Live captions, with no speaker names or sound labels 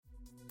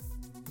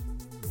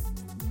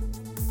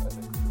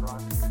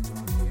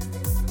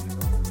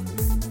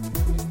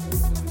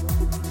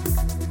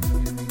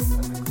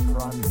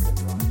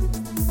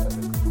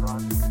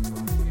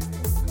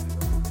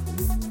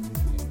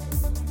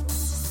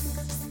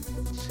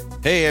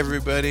Hey,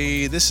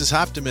 everybody, this is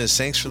Optimus.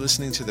 Thanks for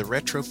listening to the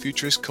Retro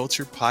Futurist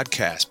Culture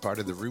Podcast, part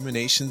of the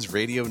Ruminations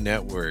Radio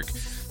Network.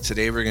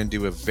 Today, we're going to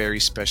do a very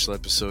special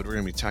episode. We're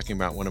going to be talking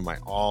about one of my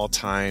all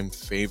time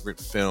favorite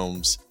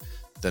films,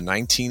 the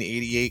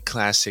 1988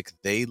 classic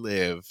They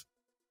Live,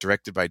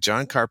 directed by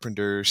John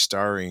Carpenter,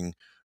 starring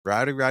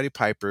Roddy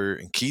Piper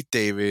and Keith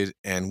David.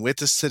 And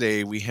with us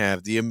today, we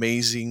have the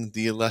amazing,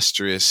 the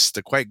illustrious,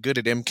 the quite good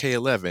at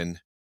MK11,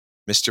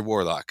 Mr.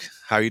 Warlock.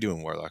 How are you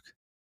doing, Warlock?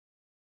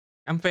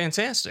 I'm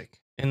fantastic.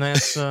 And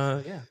that's,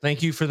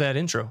 thank you for that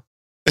intro.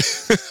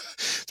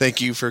 Thank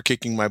you for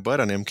kicking my butt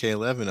on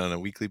MK11 on a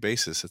weekly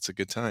basis. It's a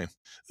good time.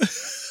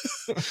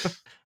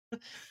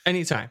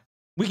 Anytime.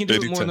 We can do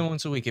it more than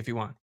once a week if you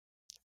want.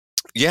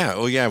 Yeah.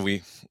 Oh, yeah.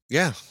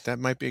 That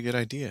might be a good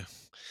idea.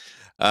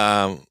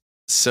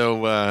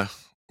 So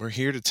we're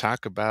here to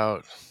talk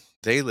about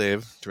They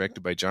Live,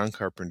 directed by John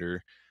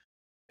Carpenter.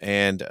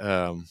 And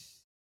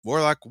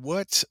Warlock,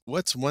 what's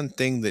one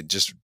thing that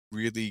just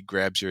really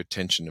grabs your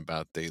attention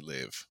about They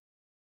Live?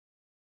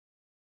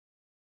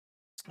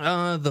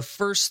 The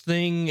first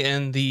thing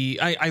and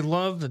I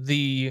love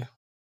the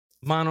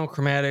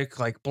monochromatic,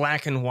 like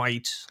black and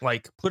white,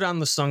 like put on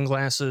the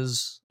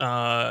sunglasses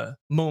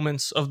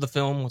moments of the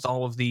film with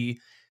all of the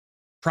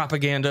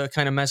propaganda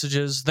kind of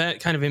messages. That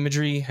kind of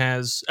imagery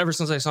has, ever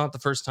since I saw it the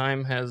first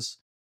time, has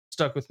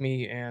stuck with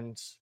me and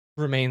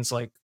remains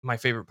like my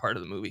favorite part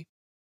of the movie.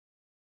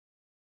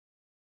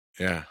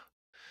 Yeah.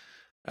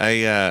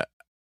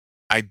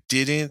 I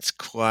didn't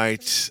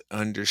quite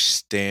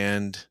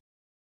understand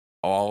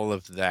all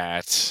of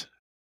that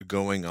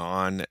going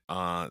on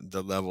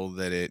the level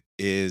that it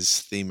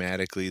is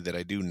thematically that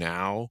I do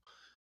now.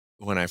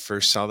 When I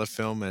first saw the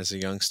film as a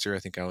youngster, I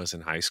think I was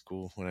in high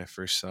school when I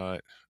first saw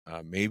it,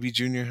 maybe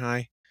junior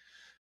high,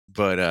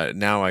 but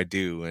now I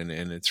do, and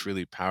it's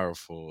really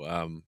powerful.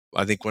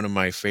 I think one of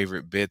my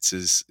favorite bits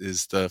is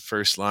the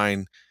first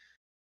line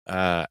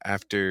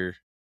after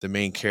the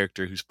main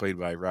character, who's played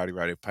by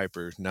Roddy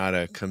Piper,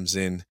 Nada, comes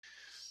in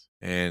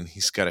and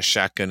he's got a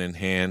shotgun in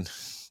hand.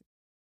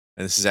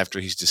 And this is after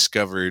he's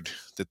discovered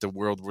that the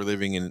world we're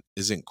living in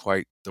isn't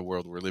quite the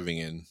world we're living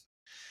in.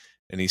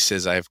 And he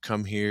says, I have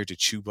come here to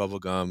chew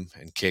bubblegum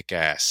and kick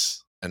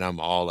ass, and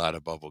I'm all out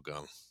of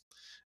bubblegum.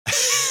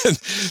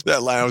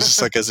 That line, I was just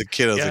like, as a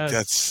kid, I was like,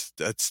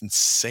 that's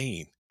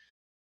insane.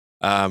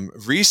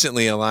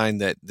 Recently, a line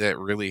that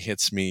really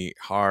hits me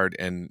hard,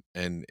 and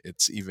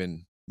it's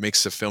even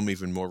makes the film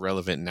even more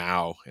relevant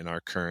now in our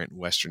current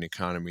Western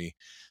economy,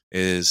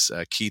 is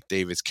Keith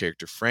David's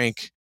character,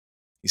 Frank.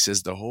 He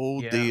says the whole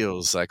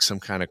deal's like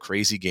some kind of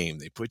crazy game.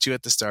 They put you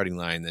at the starting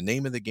line. The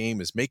name of the game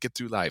is make it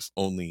through life.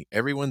 Only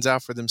everyone's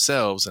out for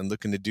themselves and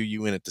looking to do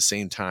you in at the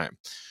same time.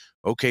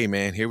 Okay,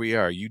 man, here we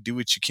are. You do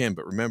what you can,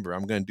 but remember,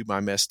 I'm going to do my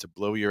best to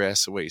blow your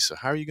ass away. So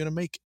how are you going to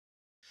make it?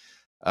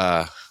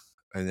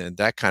 And then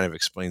that kind of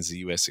explains the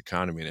U.S.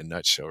 economy in a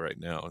nutshell right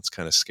now. It's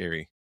kind of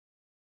scary.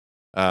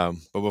 But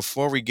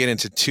before we get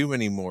into too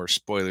many more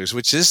spoilers,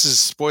 which this is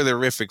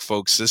spoilerific,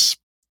 folks,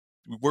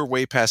 we're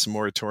way past the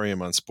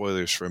moratorium on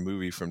spoilers for a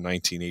movie from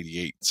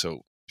 1988.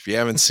 So if you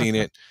haven't seen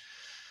it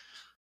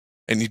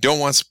and you don't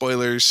want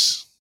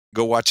spoilers,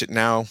 go watch it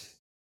now.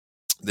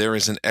 There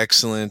is an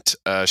excellent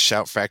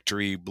Shout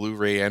Factory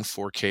Blu-ray and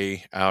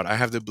 4K out. I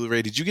have the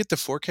Blu-ray. Did you get the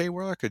 4K,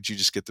 Warlock, or did you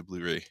just get the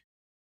Blu-ray?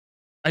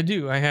 I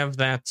do. I have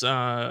that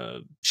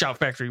Shout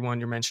Factory one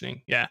you're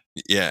mentioning. Yeah.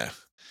 Yeah.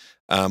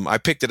 I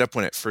picked it up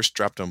when it first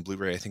dropped on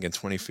Blu-ray, I think in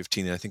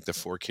 2015, and I think the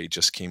 4K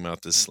just came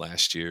out this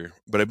last year.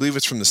 But I believe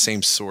it's from the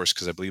same source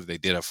because I believe they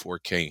did a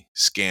 4K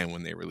scan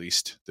when they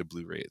released the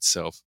Blu-ray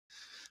itself.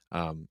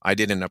 I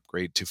did an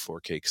upgrade to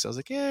 4K because I was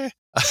like,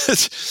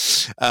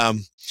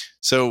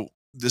 so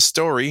the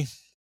story,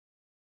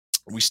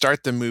 we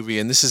start the movie,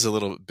 and this is a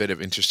little bit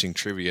of interesting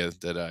trivia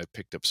that I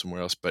picked up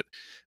somewhere else, but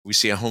we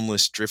see a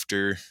homeless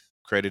drifter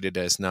credited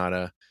as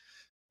Nada.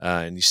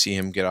 And you see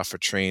him get off a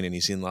train, and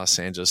he's in Los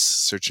Angeles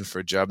searching for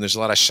a job. And there's a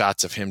lot of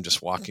shots of him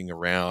just walking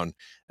around.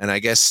 And I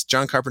guess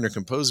John Carpenter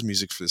composed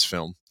music for this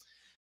film.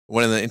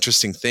 One of the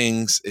interesting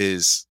things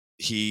is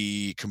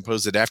he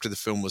composed it after the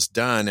film was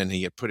done, and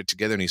he had put it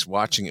together, and he's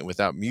watching it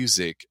without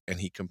music. And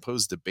he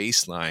composed the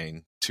bass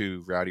line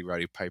to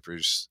Roddy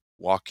Piper's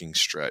walking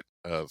strut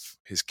of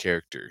his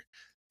character,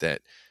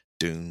 that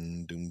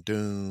doom, doom,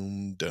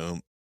 doom,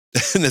 doom.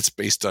 And it's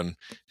based on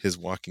his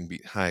walking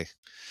beat. Hi.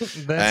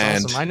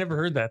 That's awesome. I never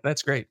heard that.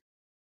 That's great.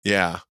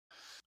 Yeah.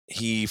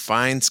 He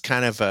finds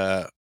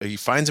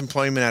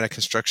employment at a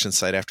construction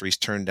site after he's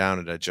turned down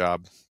at a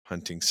job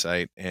hunting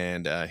site.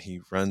 And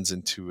he runs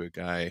into a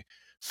guy,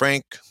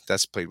 Frank,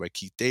 that's played by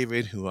Keith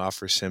David, who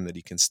offers him that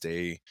he can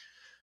stay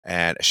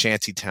at a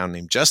shanty town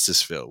named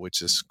Justiceville,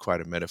 which is quite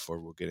a metaphor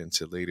we'll get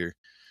into later.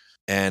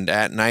 And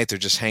at night, they're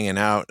just hanging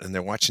out and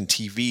they're watching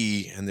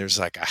TV, and there's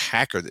like a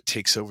hacker that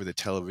takes over the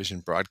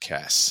television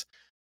broadcasts,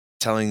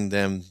 telling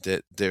them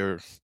that there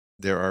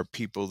are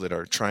people that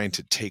are trying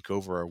to take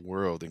over our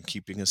world and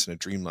keeping us in a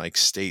dreamlike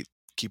state,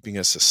 keeping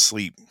us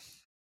asleep.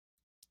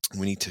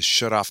 We need to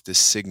shut off this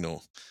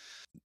signal.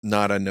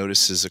 Nada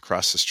notices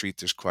across the street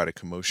there's quite a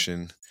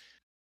commotion,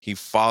 he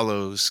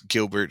follows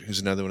Gilbert, who's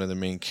another one of the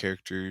main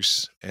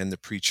characters, and the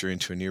preacher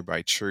into a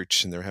nearby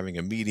church, and they're having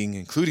a meeting,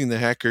 including the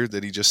hacker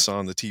that he just saw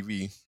on the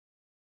TV.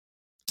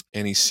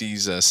 And he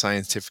sees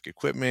scientific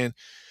equipment,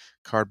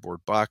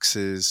 cardboard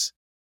boxes.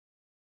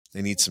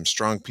 They need some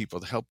strong people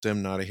to help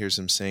them. Nada hears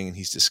him saying, and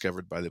he's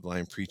discovered by the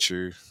blind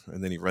preacher,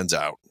 and then he runs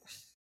out.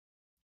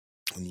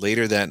 And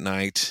later that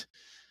night,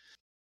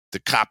 the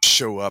cops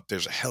show up.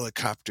 There's a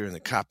helicopter, and the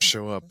cops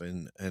show up,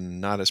 and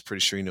Nada's pretty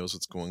sure he knows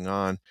what's going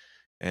on,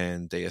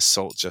 and they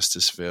assault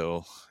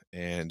Justiceville.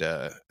 And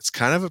it's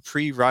kind of a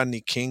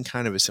pre-Rodney King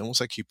kind of. It's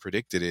almost like he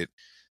predicted it.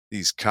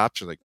 These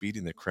cops are like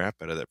beating the crap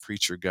out of that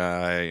preacher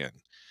guy,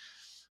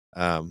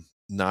 and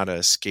Nada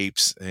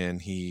escapes,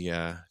 and he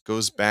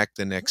goes back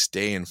the next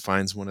day and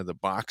finds one of the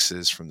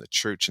boxes from the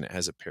church, and it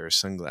has a pair of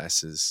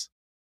sunglasses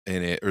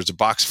in it, or it's a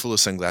box full of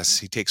sunglasses.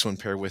 He takes one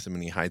pair with him,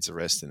 and he hides the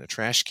rest in a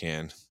trash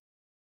can.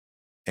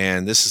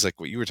 And this is like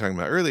what you were talking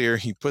about earlier.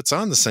 He puts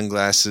on the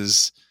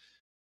sunglasses,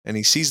 and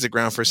he sees the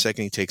ground for a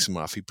second. He takes them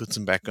off. He puts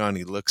them back on.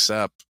 He looks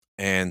up,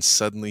 and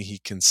suddenly he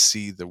can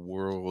see the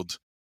world.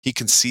 He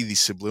can see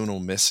these subliminal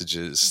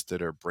messages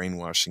that are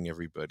brainwashing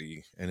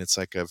everybody. And it's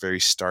like a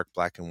very stark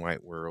black and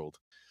white world.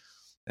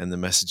 And the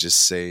messages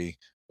say,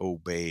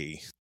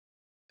 obey.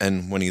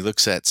 And when he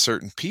looks at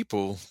certain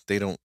people, they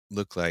don't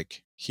look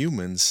like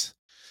humans.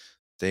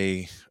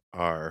 They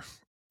are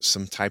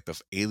some type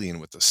of alien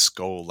with a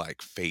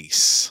skull-like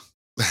face.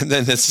 And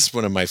then this is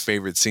one of my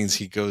favorite scenes.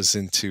 He goes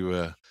into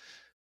a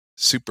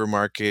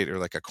supermarket or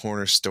like a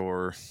corner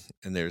store,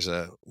 and there's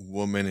a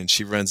woman, and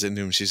she runs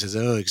into him. She says,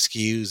 "Oh,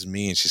 excuse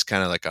me," and she's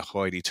kind of like a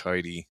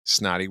hoity-toity,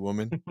 snotty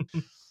woman.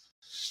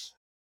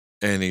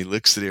 And he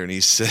looks at her, and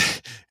he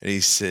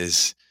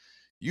says,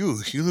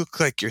 "You look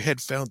like your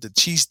head found the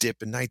cheese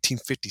dip in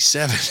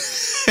 1957."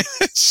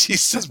 She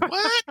says,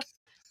 "What?"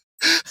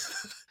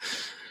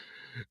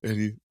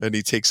 And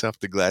he takes off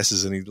the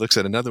glasses, and he looks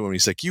at another one.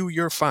 He's like,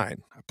 "You're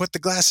fine." I put the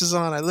glasses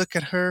on. I look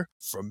at her,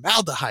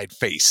 formaldehyde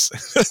face.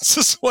 It's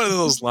just one of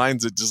those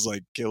lines that just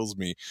like kills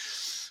me.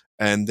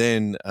 And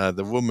then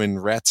the woman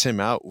rats him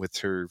out with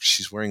her.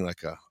 She's wearing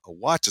like a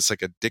watch. It's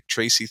like a Dick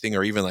Tracy thing,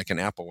 or even like an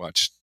Apple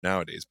Watch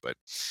nowadays. But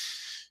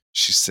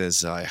she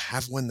says, "I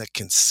have one that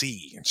can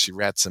see," and she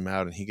rats him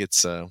out. And he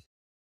gets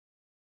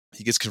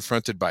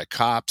confronted by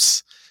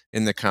cops.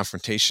 In the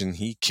confrontation,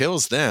 he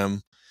kills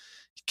them.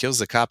 He kills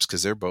the cops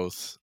because they're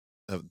both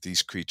of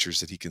these creatures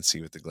that he can see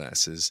with the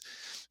glasses.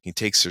 He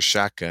takes their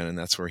shotgun, and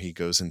that's where he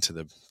goes into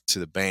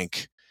the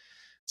bank.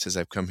 Says,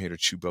 "I've come here to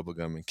chew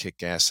bubblegum and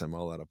kick ass. I'm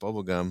all out of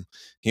bubblegum."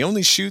 He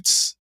only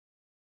shoots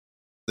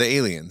the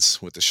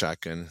aliens with the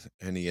shotgun,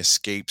 and he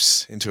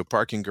escapes into a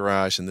parking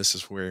garage. And this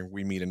is where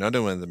we meet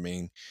another one of the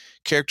main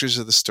characters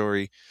of the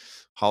story,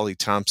 Holly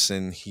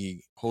Thompson.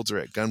 He holds her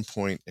at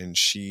gunpoint, and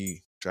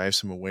she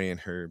drives him away in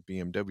her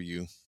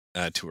BMW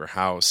to her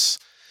house.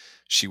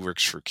 She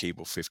works for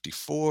Cable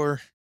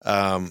 54.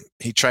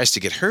 He tries to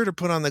get her to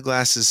put on the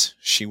glasses.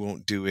 She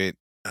won't do it.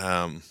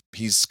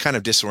 He's kind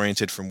of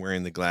disoriented from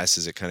wearing the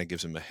glasses. It kind of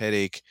gives him a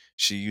headache.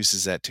 She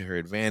uses that to her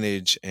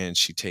advantage, and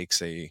she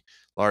takes a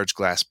large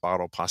glass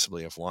bottle,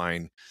 possibly of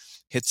wine,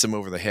 hits him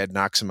over the head,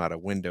 knocks him out a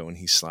window, and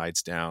he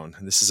slides down.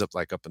 And this is up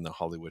in the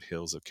Hollywood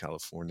Hills of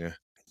California.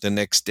 The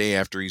next day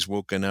after he's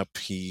woken up,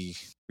 he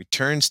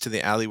returns to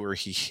the alley where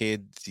he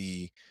hid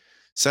the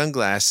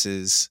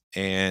sunglasses,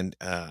 and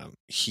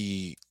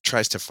he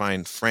tries to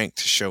find Frank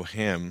to show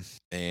him.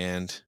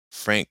 And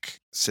Frank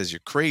says,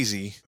 "You're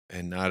crazy."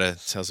 And Nada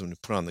tells him to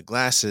put on the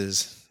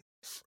glasses.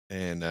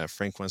 And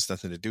Frank wants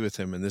nothing to do with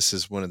him. And this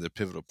is one of the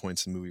pivotal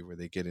points in the movie where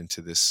they get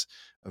into this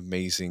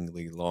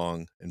amazingly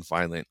long and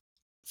violent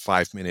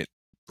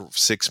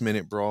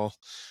 6-minute brawl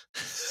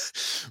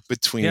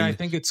between Yeah, I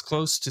think it's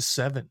close to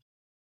 7.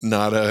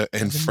 Nada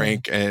and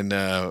Frank, and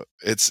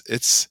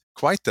it's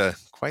quite the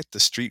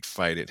street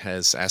fight. It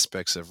has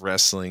aspects of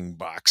wrestling,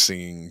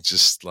 boxing,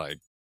 just like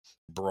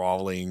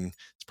brawling.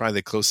 It's probably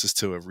the closest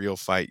to a real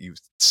fight you've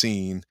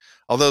seen.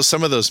 Although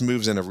some of those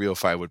moves in a real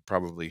fight would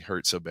probably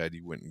hurt so bad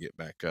you wouldn't get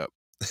back up.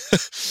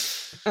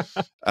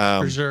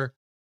 For sure.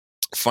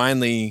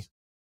 Finally,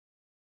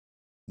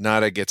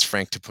 Nada gets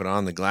Frank to put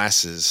on the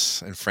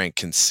glasses, and Frank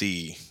can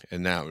see.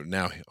 And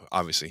now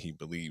obviously he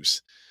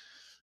believes.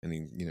 And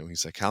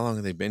he's like, "How long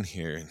have they been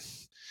here?" And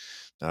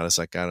Nada's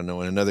like, "I don't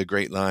know." And another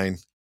great line,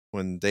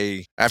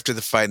 after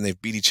the fight and they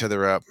beat each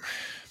other up,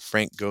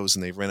 Frank goes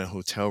and they rent a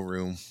hotel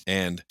room,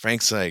 and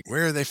Frank's like,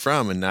 "Where are they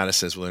from?" And Nada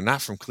says, "Well, they're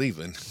not from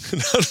Cleveland." I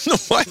don't know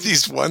why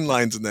these one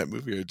lines in that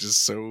movie are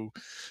just so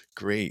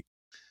great.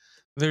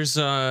 There's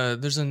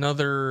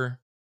another,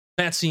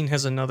 that scene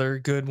has another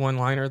good one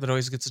liner that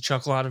always gets a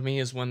chuckle out of me,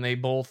 is when they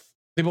both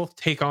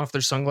take off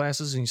their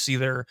sunglasses and you see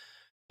their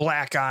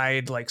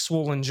black-eyed, like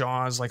swollen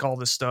jaws, like all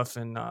this stuff.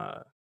 And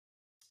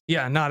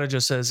yeah, Nada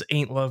just says,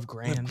 "Ain't love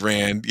grand?"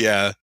 Grand,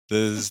 yeah.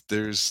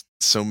 There's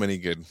so many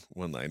good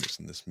one-liners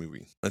in this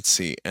movie. Let's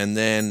see. And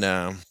then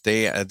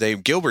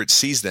Gilbert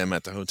sees them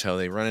at the hotel.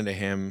 They run into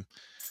him,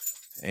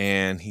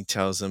 and he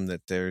tells them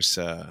that there's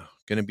going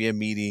to be a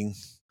meeting.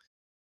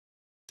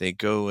 They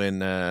go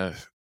and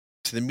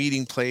to the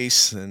meeting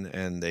place,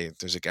 and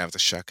there's a guy with a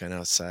shotgun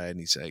outside, and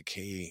he's like,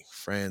 "Hey,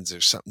 friends,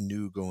 there's something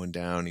new going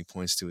down." He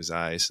points to his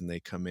eyes, and they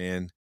come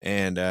in,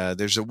 and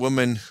there's a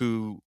woman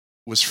who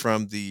was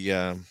from the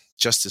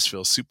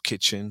Justiceville soup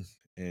kitchen,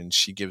 and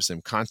she gives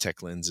them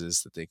contact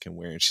lenses that they can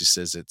wear, and she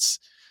says it's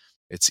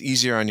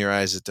easier on your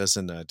eyes. It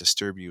doesn't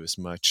disturb you as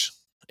much.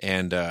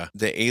 And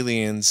the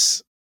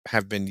aliens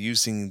have been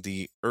using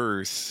the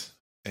Earth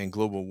and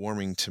global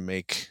warming to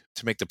make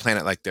the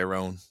planet like their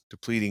own,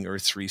 depleting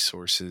Earth's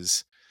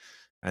resources,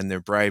 and they're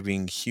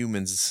bribing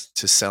humans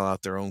to sell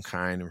out their own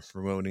kind and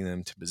promoting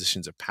them to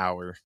positions of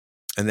power.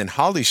 And then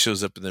Holly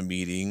shows up in the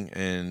meeting,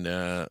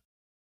 and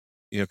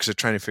because they're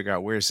trying to figure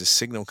out where's this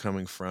signal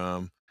coming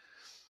from.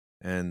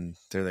 And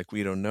they're like,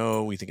 we don't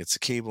know. We think it's a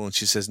cable. And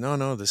she says,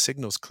 no, the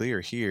signal's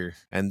clear here.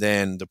 And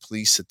then the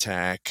police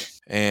attack,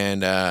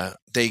 and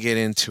they get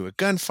into a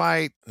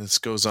gunfight. This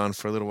goes on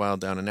for a little while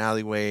down an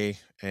alleyway.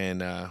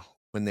 And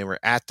when they were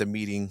at the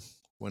meeting,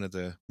 one of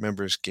the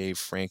members gave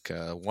Frank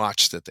a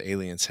watch that the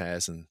aliens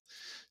has and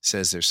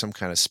says there's some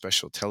kind of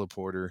special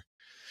teleporter.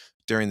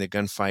 During the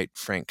gunfight,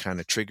 Frank kind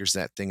of triggers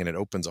that thing and it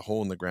opens a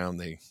hole in the ground.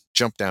 They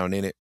jump down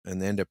in it and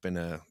they end up in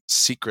a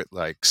secret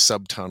like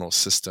subtunnel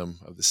system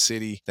of the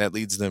city that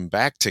leads them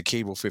back to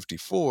Cable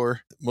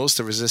 54. Most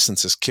of the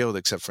resistance is killed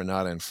except for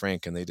Nada and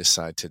Frank, and they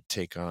decide to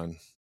take on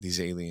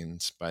these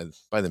aliens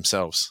by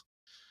themselves.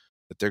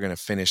 That they're going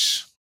to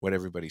finish what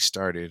everybody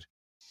started.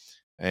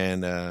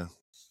 And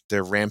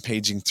they're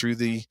rampaging through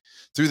the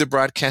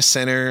broadcast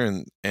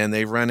center, and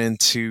they run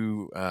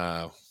into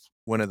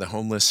one of the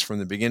homeless from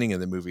the beginning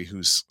of the movie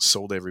who's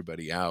sold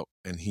everybody out,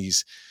 and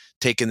he's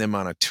taken them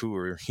on a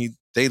tour.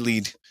 They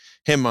lead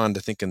him on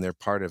to thinking they're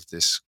part of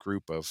this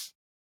group of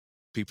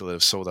people that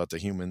have sold out the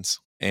humans.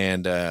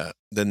 And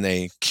then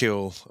they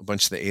kill a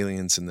bunch of the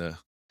aliens in the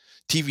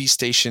TV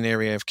station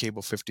area of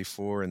Cable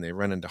 54, and they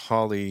run into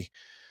Holly,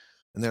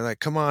 and they're like,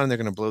 come on, they're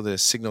going to blow the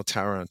signal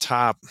tower on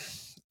top.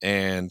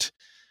 And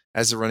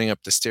as they're running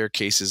up the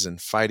staircases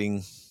and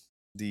fighting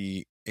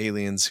the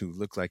aliens who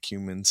look like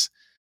humans,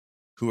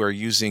 who are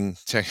using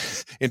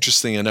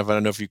interestingly enough, I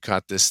don't know if you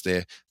caught this,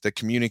 the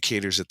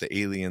communicators that the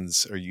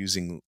aliens are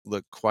using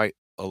look quite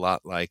a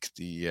lot like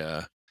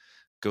the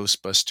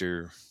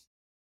Ghostbuster.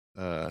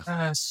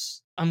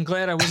 Yes. I'm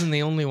glad I wasn't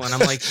the only one. I'm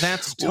like,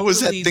 that's totally what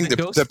was that thing? The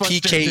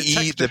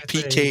PKE, the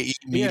thing. PKE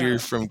meter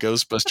from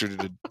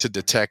Ghostbuster to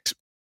detect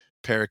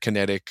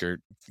parakinetic or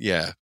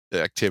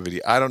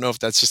activity. I don't know if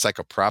that's just like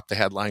a prop they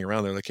had lying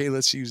around. They're like, hey,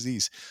 let's use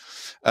these.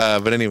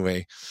 But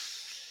anyway,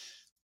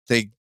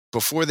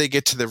 before they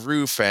get to the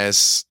roof,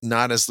 as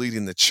Nada's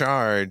leading the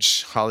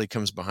charge, Holly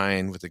comes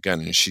behind with a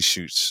gun and she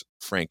shoots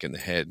Frank in the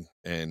head.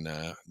 And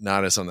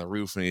Nada's on the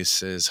roof and he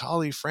says,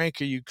 Holly,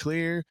 Frank, are you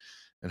clear?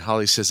 And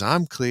Holly says,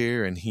 I'm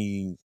clear.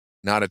 And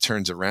Nada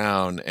turns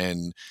around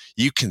and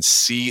you can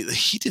see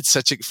he did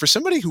for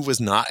somebody who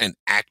was not an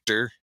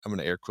actor, I'm going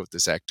to air quote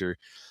this actor,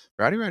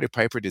 Roddy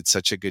Piper did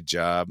such a good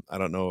job. I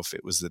don't know if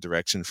it was the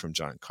direction from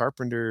John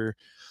Carpenter.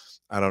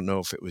 I don't know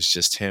if it was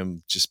just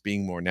him just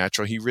being more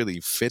natural. He really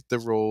fit the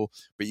role,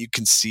 but you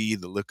can see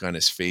the look on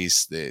his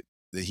face that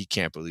he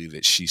can't believe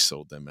that she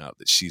sold them out,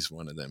 that she's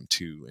one of them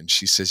too. And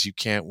she says, you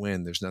can't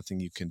win. There's nothing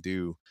you can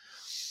do.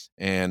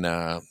 And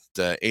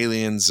the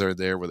aliens are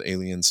there, with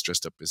aliens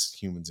dressed up as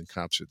humans, and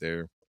cops are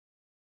there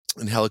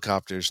in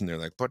helicopters, and they're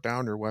like, put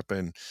down your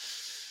weapon.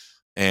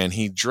 And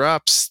he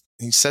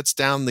sets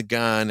down the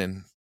gun,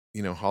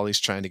 and Holly's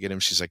trying to get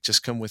him. She's like,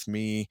 just come with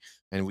me.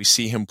 And we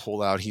see him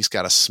pull out. He's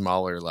got a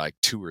smaller, like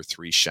 2 or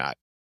 3 shot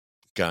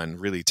gun,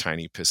 really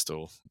tiny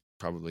pistol,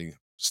 probably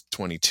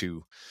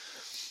 22.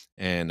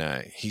 And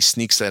he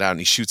sneaks that out and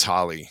he shoots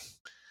Holly.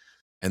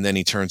 And then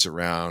he turns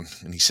around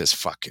and he says,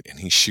 fuck it.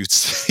 And he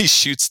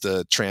shoots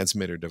the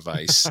transmitter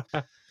device.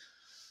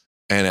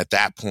 And at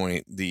that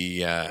point,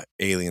 the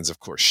aliens, of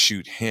course,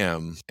 shoot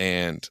him,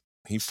 and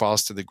he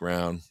falls to the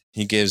ground.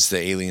 He gives the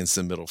aliens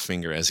the middle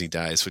finger as he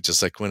dies, which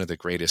is like one of the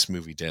greatest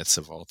movie deaths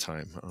of all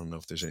time. I don't know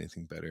if there's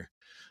anything better.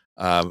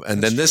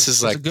 And then this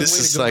is like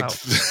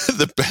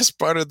the best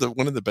part of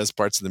one of the best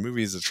parts of the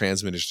movie is the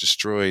transmitter's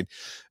destroyed,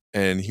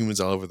 and humans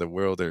all over the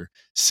world are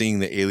seeing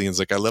the aliens.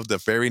 Like, I love the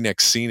very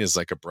next scene is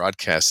like a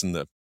broadcast, and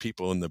the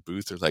people in the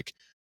booth are like,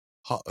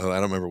 I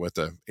don't remember what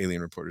the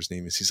alien reporter's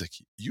name is. He's like,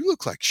 you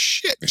look like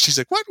shit. And she's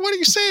like, what are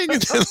you saying?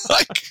 And then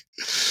like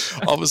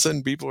all of a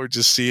sudden people are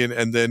just seeing.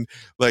 And then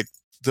like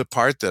the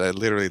part that I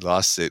literally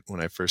lost it when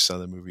I first saw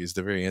the movie is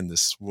the very end.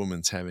 This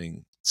woman's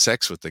having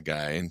sex with the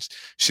guy, and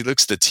she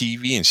looks at the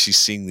TV and she's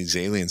seeing these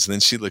aliens. And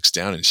then she looks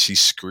down and she's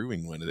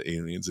screwing one of the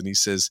aliens, and he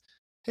says,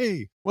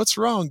 hey, what's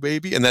wrong,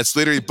 baby? And that's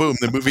literally boom.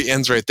 The movie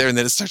ends right there. And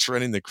then it starts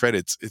running the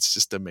credits. It's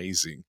just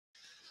amazing.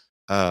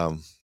 So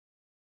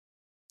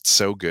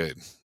good.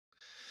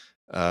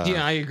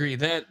 Yeah, I agree.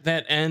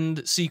 That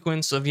end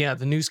sequence of the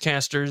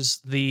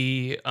newscasters,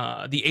 the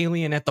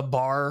alien at the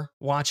bar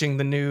watching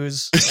the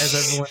news as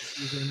everyone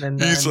sees him,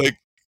 and he's like,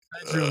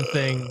 bedroom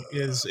thing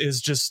is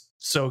just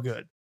so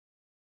good.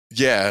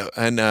 Yeah,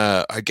 and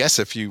I guess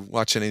if you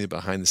watch any of the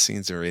behind the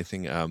scenes or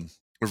anything,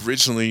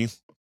 originally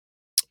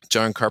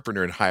John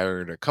Carpenter had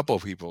hired a couple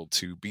of people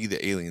to be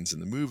the aliens in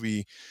the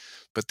movie,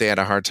 but they had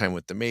a hard time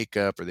with the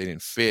makeup or they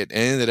didn't fit. And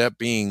it ended up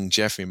being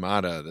Jeff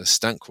Imada, the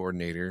stunt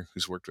coordinator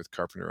who's worked with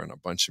Carpenter on a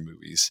bunch of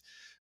movies,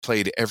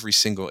 played every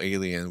single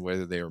alien,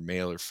 whether they were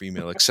male or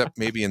female, except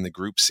maybe in the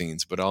group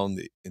scenes, but all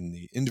in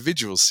the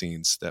individual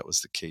scenes, that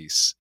was the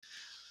case.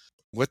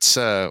 What's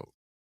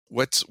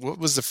what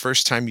was the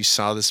first time you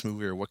saw this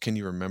movie, or what can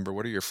you remember?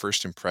 What are your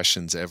first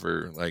impressions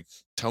ever? Like,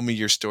 tell me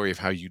your story of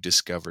how you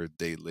discovered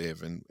They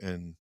Live,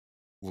 and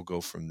we'll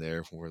go from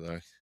there.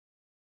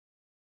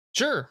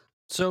 Sure.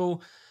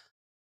 So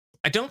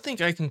I don't think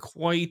I can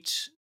quite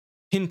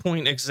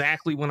pinpoint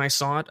exactly when I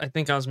saw it. I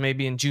think I was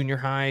maybe in junior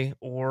high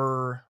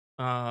or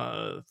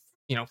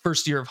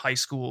first year of high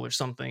school or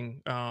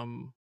something.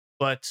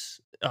 But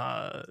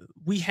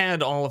we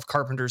had all of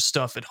Carpenter's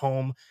stuff at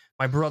home.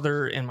 My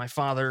brother and my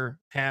father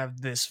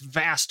have this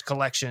vast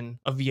collection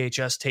of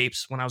VHS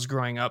tapes when I was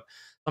growing up.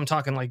 I'm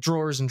talking like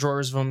drawers and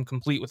drawers of them,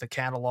 complete with a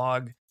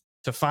catalog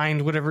to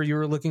find whatever you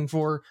were looking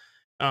for.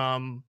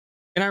 And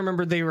I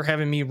remember they were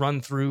having me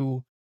run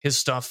through his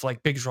stuff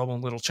like Big Trouble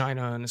in Little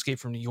China and Escape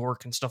from New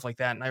York and stuff like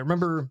that. And I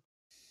remember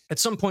at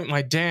some point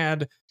my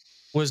dad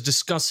was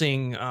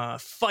discussing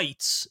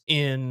fights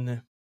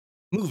in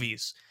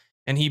movies,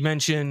 and he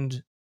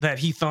mentioned that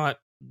he thought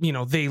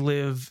They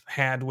Live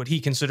had what he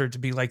considered to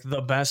be like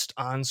the best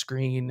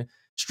on-screen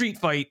street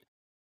fight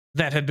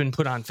that had been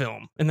put on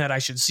film, and that I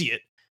should see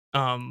it.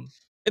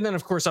 And then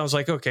of course I was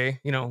like, okay,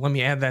 let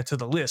me add that to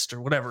the list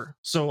or whatever.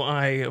 So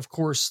I of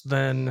course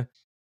then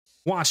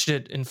watched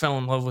it and fell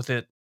in love with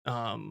it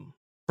from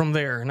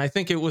there. And I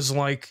think it was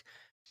like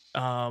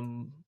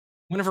um,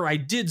 whenever I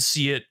did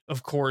see it,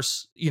 of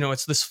course,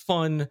 it's this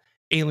fun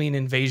alien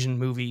invasion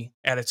movie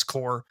at its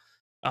core,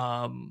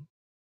 and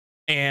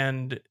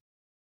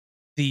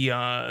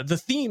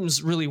the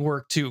themes really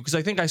work too. Because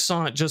I think I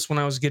saw it just when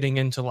I was getting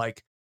into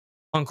like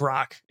punk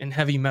rock and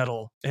heavy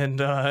metal,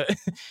 and I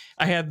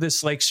had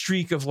this like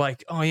streak of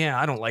like, oh yeah,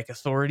 I don't like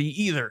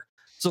Authority either.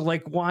 So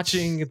like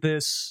watching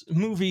this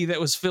movie that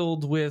was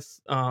filled with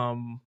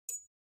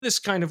this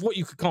kind of what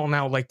you could call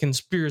now like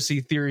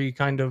conspiracy theory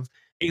kind of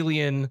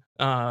alien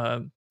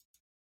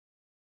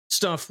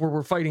stuff where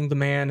we're fighting the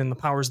man and the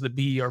powers that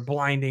be are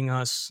blinding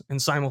us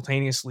and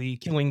simultaneously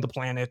killing the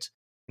planet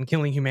and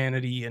killing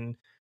humanity, and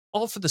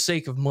all for the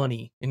sake of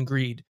money and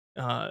greed.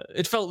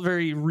 It felt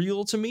very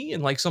real to me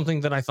and like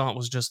something that I thought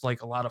was just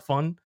like a lot of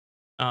fun.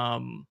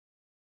 Um,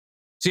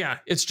 so yeah,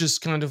 it's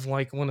just kind of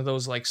like one of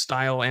those like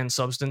style and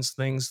substance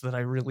things that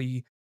I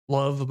really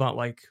love about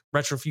like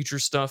retro future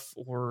stuff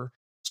or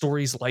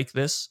stories like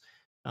this.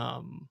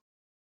 Um,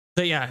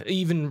 but yeah,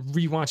 even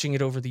rewatching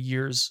it over the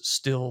years,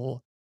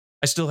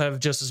 I still have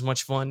just as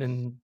much fun.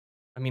 And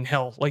I mean,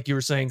 hell, like you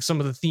were saying, some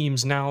of the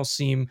themes now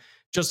seem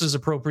just as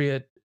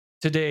appropriate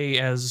today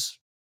as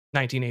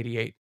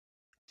 1988.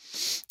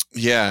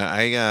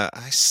 Yeah,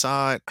 I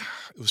saw it.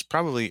 It was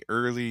probably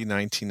early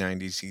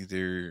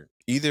 1990s,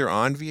 either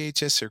on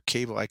VHS or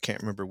cable. I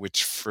can't remember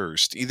which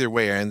first. Either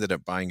way, I ended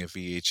up buying a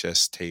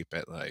VHS tape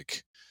at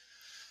like,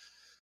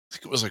 I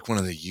think it was like one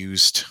of the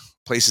used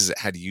places that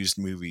had used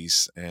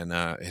movies, and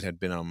it had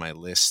been on my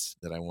list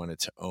that I wanted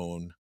to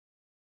own.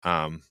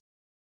 Um,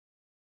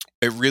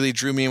 it really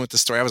drew me in with the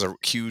story. I was a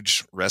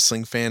huge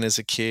wrestling fan as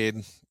a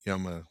kid.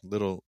 I'm a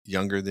little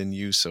younger than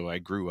you, so I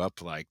grew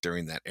up like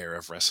during that era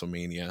of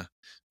WrestleMania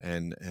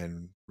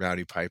and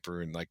Rowdy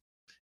Piper, and like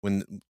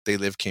when They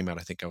Live came out,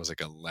 I think I was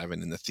like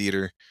 11 in the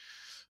theater,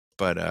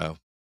 but I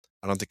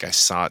don't think I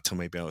saw it till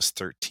maybe I was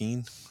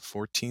 13,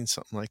 14,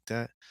 something like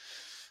that.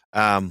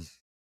 Um,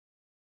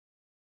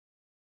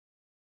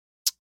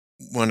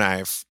 when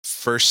I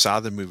first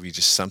saw the movie,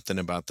 just something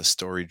about the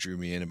story drew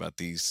me in, about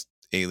these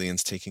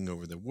aliens taking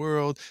over the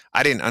world.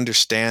 I didn't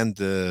understand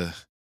the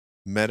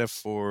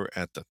metaphor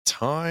at the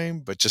time,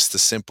 but just the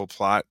simple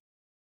plot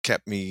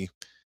kept me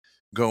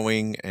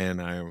going,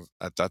 and I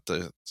thought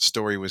the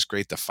story was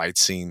great. The fight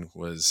scene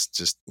was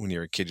just, when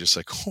you're a kid, just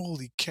like,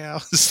 holy cow,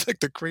 it's like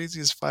the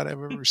craziest fight I've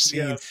ever seen.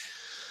 Yes.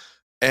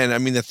 And I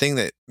mean, the thing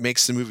that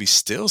makes the movie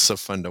still so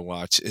fun to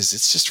watch is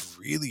it's just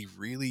really,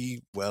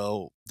 really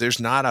well. There's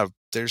not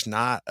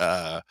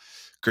a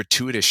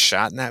gratuitous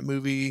shot in that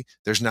movie.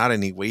 There's not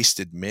any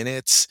wasted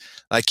minutes.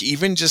 Like,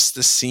 even just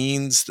the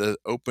scenes, the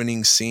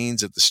opening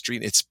scenes of the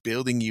street, it's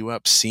building you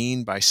up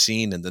scene by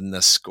scene, and then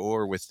the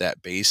score with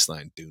that bass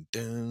line, doom,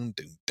 doom,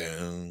 doom,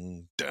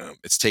 doom, doom.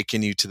 It's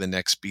taking you to the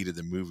next beat of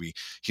the movie.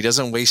 He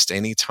doesn't waste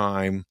any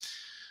time.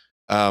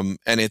 And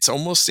it's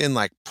almost in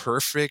like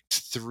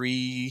perfect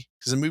three,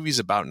 because the movie's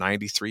about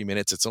 93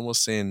 minutes. It's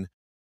almost in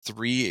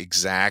three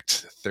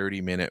exact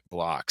 30-minute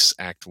blocks: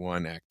 Act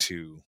One, Act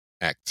Two,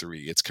 Act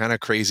Three. It's kind of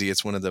crazy.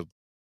 It's one of the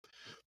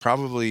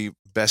probably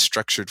best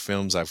structured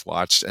films I've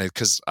watched,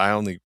 because I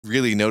only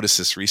really noticed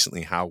this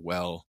recently, how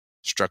well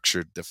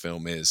structured the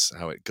film is,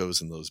 how it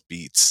goes in those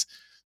beats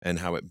and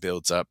how it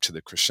builds up to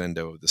the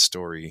crescendo of the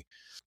story.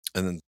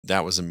 And then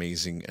that was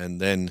amazing. And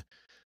then,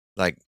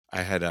 like,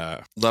 I had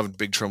loved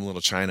Big Trouble in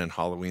Little China and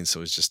Halloween, so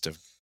it was just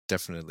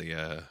definitely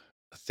a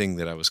thing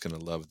that I was going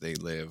to love. They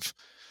Live,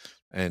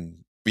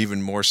 and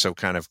even more so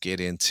kind of get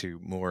into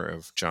more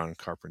of John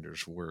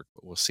Carpenter's work,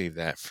 but we'll save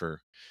that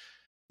for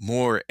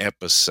more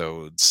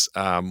episodes.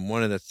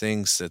 One of the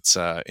things that's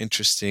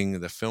interesting,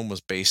 the film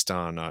was based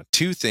on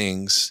two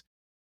things.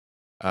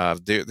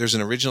 There's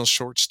an original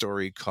short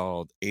story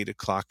called 8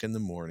 o'clock in the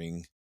Morning.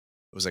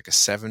 It was like a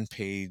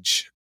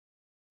 7-page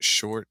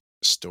short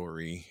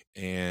story,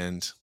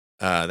 and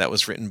that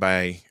was written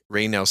by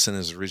Ray Nelson. It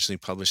was originally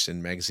published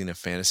in Magazine of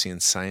Fantasy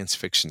and Science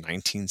Fiction,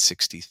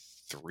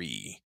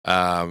 1963.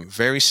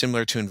 Very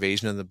similar to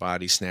Invasion of the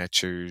Body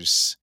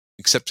Snatchers,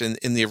 except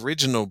in the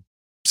original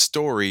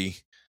story,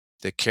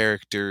 the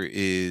character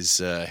is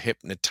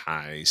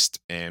hypnotized,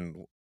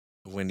 and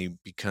when he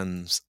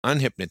becomes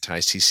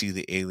unhypnotized, he sees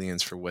the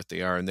aliens for what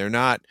they are, and they're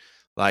not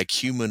like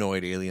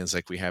humanoid aliens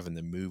like we have in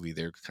the movie.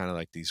 They're kind of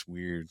like these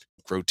weird,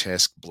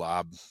 grotesque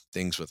blob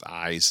things with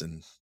eyes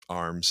and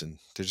arms, and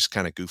they're just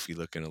kind of goofy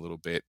looking a little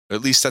bit.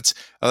 At least that's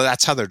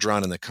how they're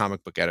drawn in the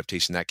comic book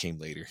adaptation. That came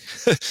later.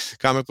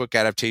 Comic book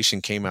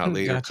adaptation came out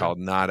later Gotcha. called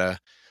Nada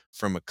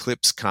from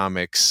Eclipse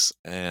Comics.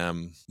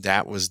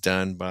 That was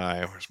done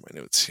by, where's my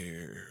notes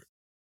here?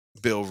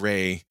 Bill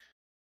Ray.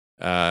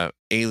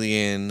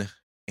 Alien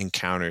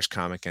Encounters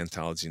comic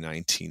anthology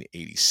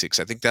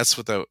 1986. I think that's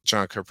what the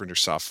John Carpenter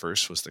saw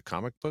first, was the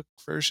comic book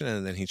version,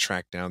 and then he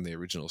tracked down the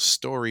original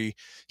story.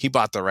 He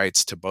bought the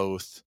rights to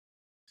both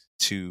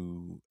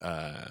to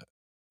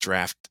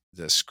draft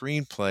the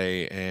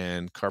screenplay,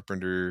 and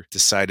Carpenter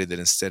decided that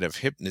instead of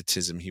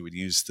hypnotism, he would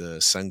use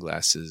the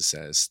sunglasses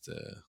as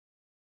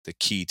the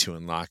key to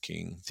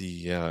unlocking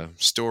the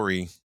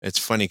story. It's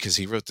funny because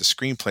he wrote the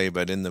screenplay,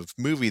 but in the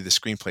movie, the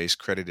screenplay is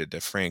credited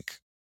to Frank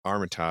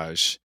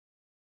Armitage,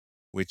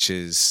 which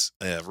is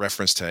a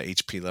reference to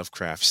H.P.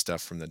 Lovecraft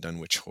stuff from the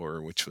Dunwich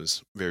Horror, which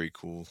was very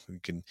cool.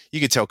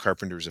 You could tell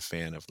Carpenter is a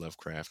fan of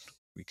Lovecraft,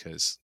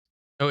 because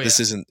Oh this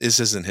yeah.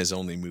 isn't his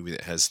only movie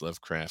that has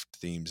Lovecraft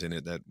themes in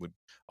it. That would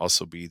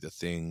also be The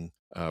Thing,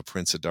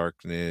 Prince of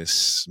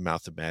Darkness,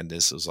 Mouth of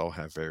Madness. Those all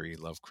have very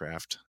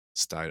Lovecraft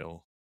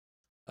style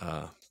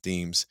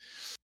themes.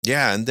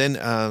 Yeah, and then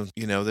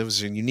there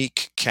was a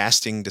unique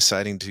casting,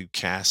 deciding to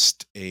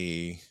cast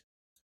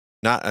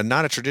not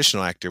a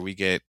traditional actor. We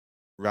get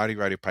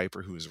Roddy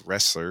Piper, who is a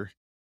wrestler.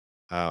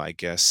 I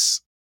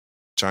guess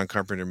John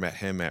Carpenter met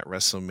him at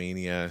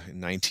WrestleMania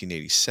in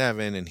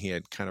 1987, and he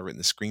had kind of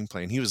written the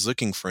screenplay, and he was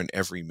looking for an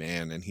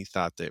everyman, and he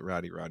thought that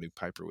Roddy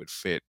Piper would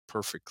fit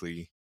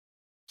perfectly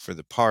for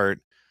the part.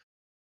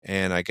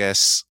 And I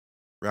guess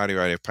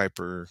Roddy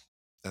Piper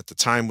at the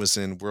time was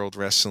in World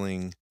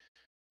Wrestling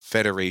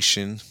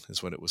Federation,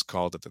 is what it was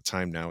called at the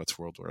time. Now it's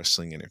World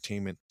Wrestling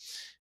Entertainment.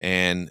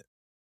 And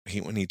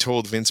when he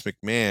told Vince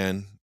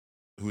McMahon,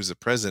 who was the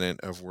president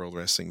of World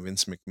Wrestling,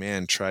 Vince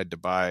McMahon tried to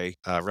buy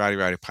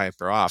Roddy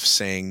Piper off,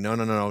 saying,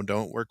 no,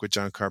 don't work with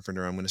John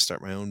Carpenter. I'm going to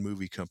start my own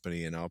movie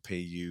company, and I'll pay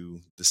you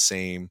the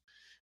same.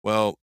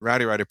 Well,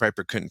 Roddy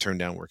Piper couldn't turn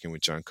down working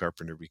with John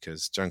Carpenter,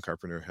 because John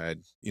Carpenter had,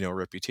 a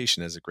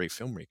reputation as a great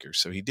filmmaker.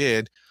 So he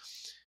did.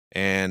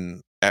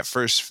 And at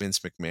first, Vince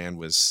McMahon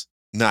was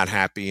not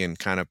happy and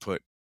kind of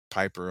put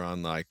Piper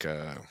on like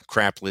a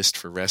crap list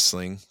for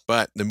wrestling.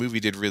 But the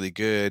movie did really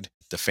good.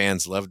 The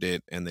fans loved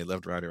it, and they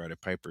loved Roddy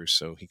Piper,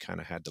 so he kind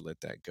of had to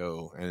let that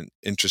go. And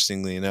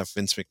interestingly enough,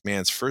 Vince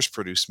McMahon's first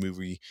produced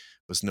movie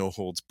was No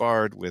Holds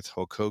Barred with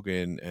Hulk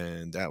Hogan,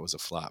 and that was a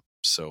flop.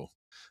 So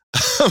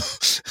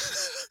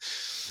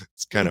it's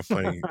kind of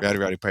funny.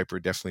 Roddy Piper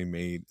definitely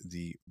made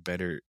the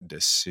better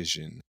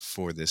decision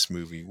for this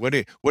movie. What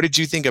did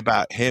you think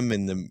about him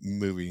in the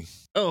movie?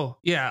 Oh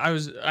yeah.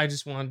 I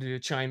just wanted to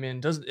chime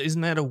in. Does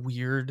Isn't that a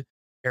weird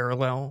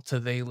parallel to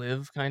They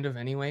Live, kind of,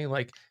 anyway?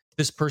 Like,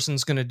 this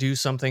person's gonna do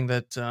something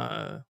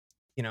that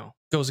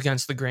goes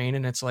against the grain,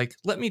 and it's like,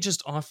 let me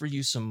just offer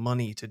you some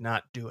money to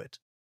not do it.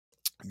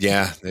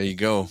 Yeah, there you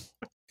go.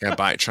 Yeah,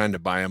 trying to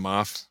buy him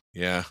off.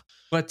 Yeah.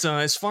 But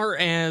as far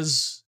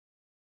as,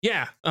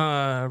 yeah,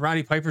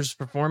 Roddy Piper's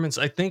performance,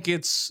 I think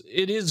it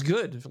is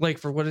good, like,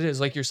 for what it is.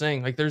 Like you're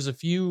saying, like, there's a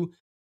few,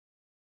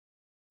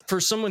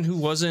 for someone who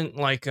wasn't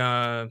like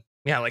yeah,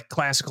 like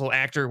classical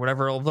actor or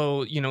whatever.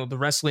 Although, the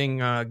wrestling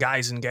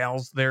guys and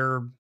gals,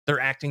 they're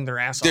acting their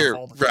ass off They're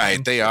all the right.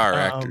 time. They are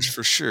actors Um,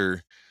 for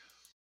sure.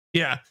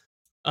 yeah.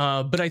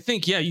 But I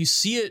think, yeah, you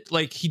see it,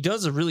 like, he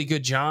does a really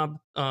good job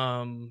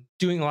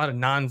doing a lot of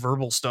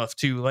nonverbal stuff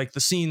too, like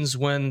the scenes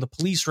when the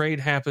police raid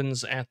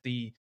happens at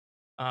the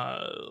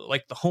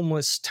like the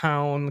homeless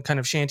town, kind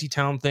of shanty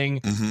town thing,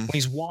 Hmm. when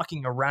he's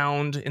walking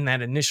around in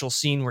that initial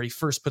scene where he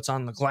first puts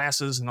on the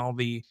glasses and all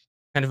the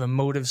kind of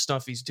emotive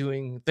stuff he's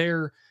doing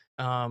there.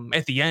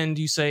 At the end,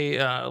 you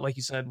say, like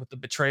you said, with the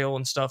betrayal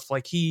and stuff,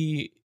 like,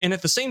 and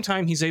at the same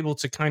time, he's able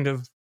to kind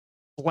of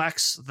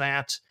flex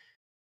that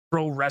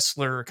pro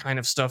wrestler kind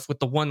of stuff with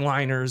the one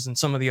liners and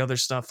some of the other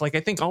stuff. Like, I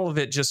think all of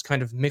it just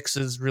kind of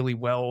mixes really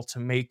well to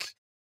make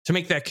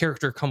that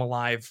character come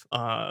alive,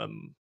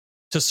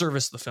 to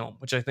service the film,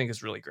 which I think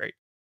is really great.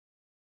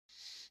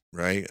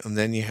 Right. And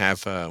then you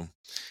have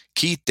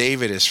Keith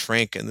David as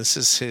Frank, and this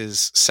is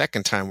his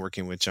second time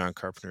working with John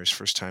Carpenter. His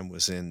first time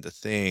was in The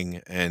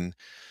Thing, and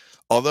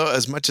Although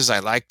as much as I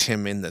liked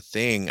him in The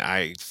Thing,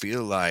 I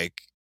feel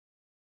like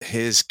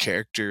his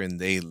character in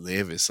They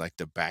Live is like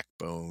the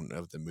backbone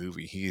of the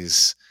movie.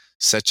 He's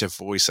such a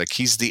voice. Like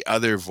he's the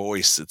other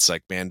voice. It's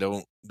like, man,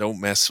 don't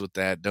mess with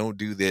that. Don't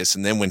do this.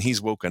 And then when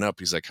he's woken up,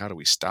 he's like, how do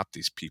we stop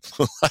these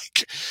people?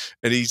 Like,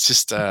 and he's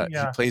just he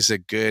Yeah. plays a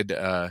good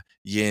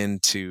yin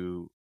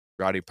to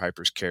Roddy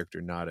Piper's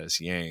character, not as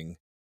Yang,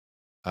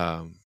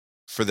 um,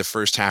 for the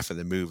first half of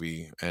the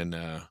movie. And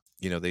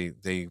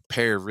they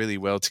pair really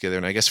well together.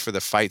 And I guess for the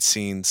fight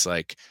scenes,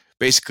 like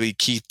basically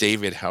Keith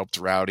David helped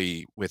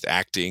Rowdy with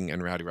acting,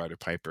 and Roddy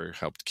Piper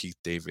helped Keith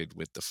David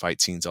with the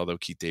fight scenes. Although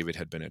Keith David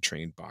had been a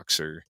trained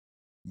boxer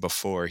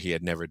before, he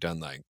had never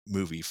done like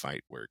movie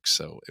fight work,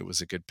 so it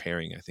was a good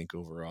pairing, I think,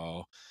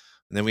 overall.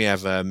 And then we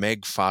have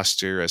Meg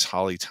Foster as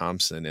Holly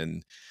Thompson,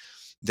 and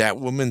that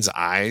woman's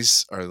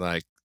eyes are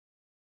like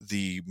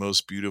the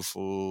most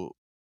beautiful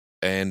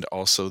and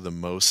also the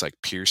most like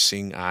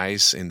piercing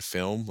eyes in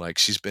film. Like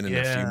she's been in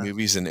a few Yeah.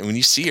 movies, and when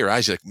you see her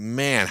eyes, you're like,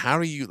 man, how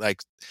do you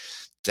like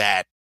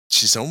that?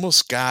 She's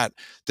almost got,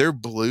 they're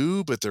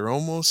blue, but they're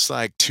almost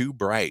like too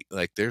bright.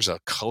 Like there's a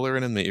color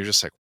in them that you're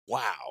just like,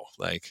 wow.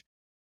 Like,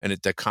 and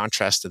the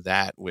contrast of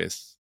that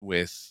with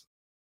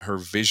her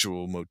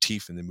visual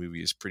motif in the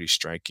movie is pretty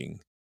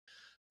striking.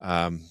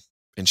 Um,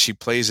 and she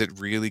plays it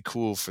really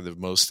cool for the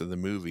most of the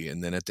movie.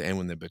 And then at the end,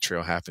 when the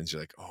betrayal happens,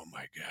 you're like, oh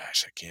my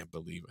gosh, I can't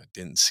believe I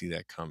didn't see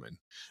that coming.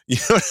 You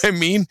know what I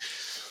mean?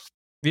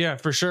 Yeah,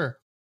 for sure.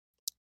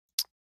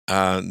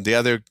 The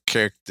other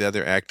character, the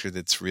other actor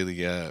that's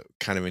really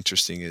kind of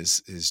interesting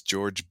is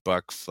George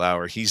Buck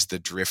Flower. He's the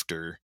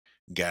drifter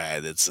guy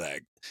that's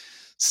like,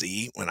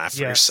 see, when I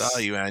first saw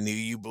Yes. you, I knew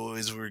you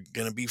boys were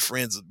gonna be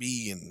friends with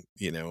me, and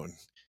and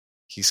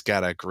he's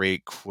got a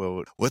great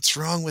quote. What's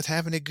wrong with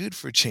having it good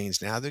for a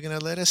change? Now they're going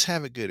to let us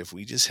have it good. If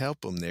we just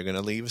help them, they're going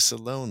to leave us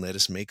alone. Let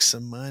us make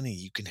some money.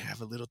 You can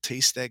have a little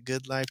taste of that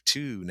good life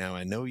too. Now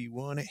I know you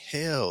want it.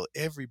 Hell,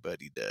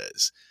 everybody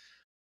does.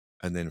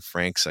 And then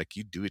Frank's like,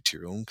 you do it to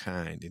your own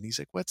kind. And he's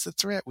like, what's the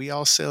threat? We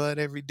all sell out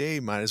every day.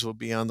 Might as well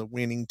be on the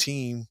winning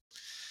team.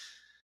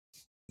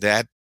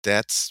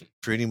 That's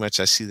pretty much,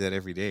 I see that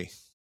every day.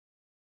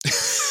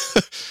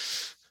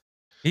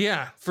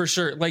 Yeah, for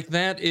sure. Like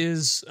that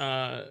is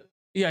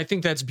yeah, I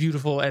think that's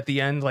beautiful at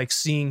the end, like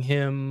seeing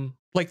him,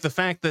 like the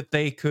fact that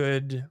they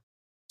could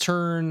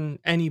turn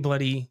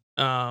anybody,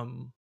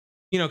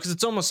 because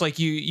it's almost like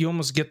you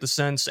almost get the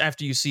sense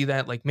after you see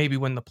that, like maybe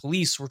when the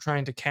police were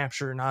trying to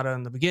capture Nada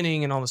in the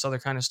beginning and all this other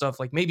kind of stuff,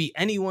 like maybe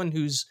anyone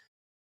who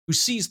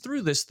sees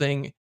through this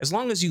thing, as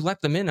long as you let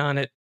them in on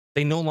it,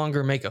 they no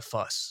longer make a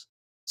fuss.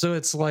 So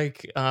it's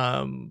like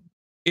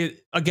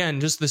it again,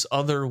 just this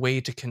other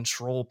way to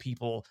control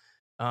people.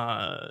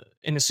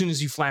 And as soon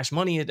as you flash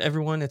money at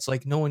everyone, it's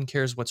like no one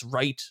cares what's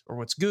right or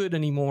what's good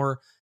anymore.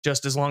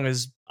 Just as long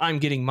as I'm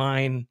getting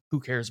mine, who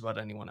cares about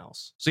anyone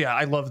else? So yeah,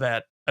 I love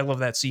that. I love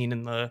that scene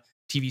in the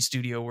TV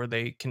studio where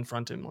they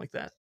confront him like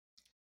that.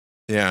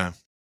 Yeah.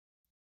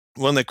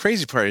 Well, and the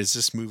crazy part is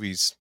this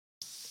movie's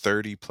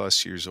 30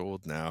 plus years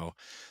old now.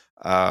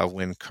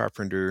 When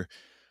Carpenter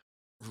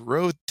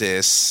wrote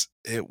this,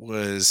 it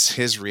was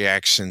his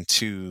reaction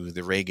to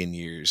the Reagan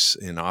years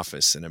in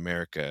office in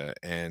America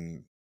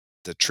and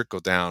the trickle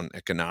down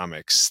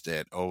economics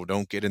that, oh,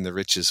 don't get in the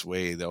rich's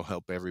way, they'll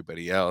help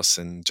everybody else.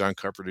 And John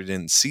Carpenter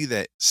didn't see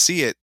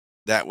it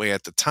that way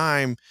at the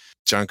time.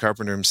 John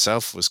Carpenter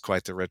himself was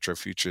quite the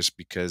retrofuturist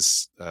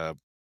because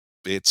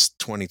it's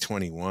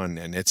 2021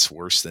 and it's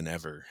worse than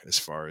ever as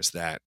far as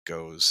that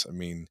goes. I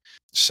mean,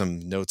 some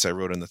notes I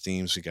wrote on the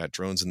themes: we got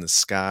drones in the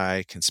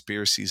sky,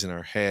 conspiracies in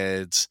our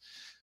heads,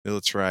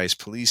 militarized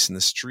police in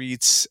the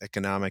streets,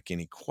 economic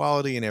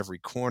inequality in every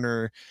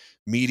corner,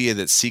 media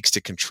that seeks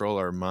to control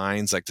our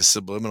minds, like the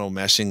subliminal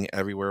meshing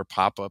everywhere,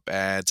 pop-up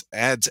ads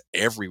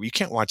everywhere. You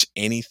can't watch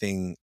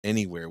anything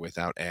anywhere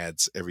without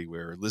ads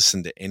everywhere, or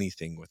listen to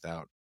anything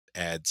without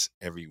ads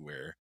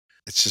everywhere.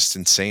 It's just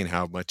insane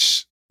how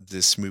much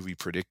this movie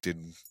predicted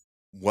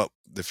what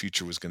the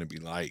future was going to be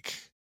like.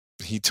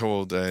 He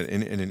told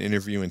in an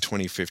interview in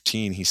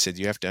 2015, he said,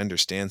 you have to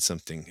understand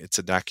something. It's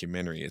a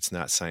documentary. It's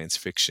not science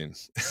fiction,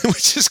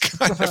 which is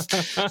kind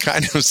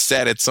of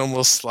sad. It's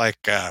almost like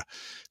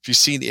if you've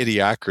seen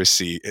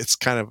Idiocracy, it's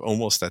kind of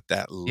almost at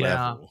that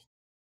Yeah. level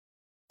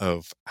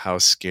of how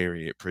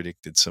scary it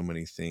predicted so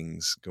many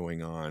things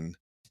going on.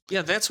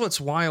 Yeah, that's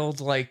what's wild.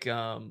 Like,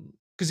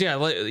 because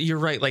yeah, you're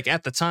right. Like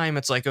at the time,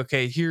 it's like,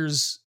 okay,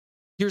 here's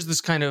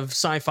this kind of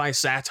sci-fi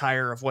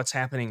satire of what's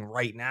happening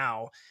right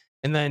now,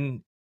 and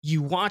then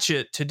you watch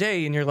it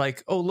today, and you're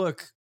like, oh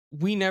look,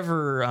 we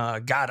never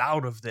got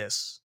out of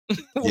this.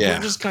 We're Yeah.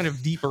 just kind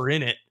of deeper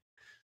in it.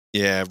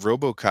 Yeah.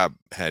 RoboCop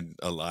had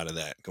a lot of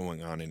that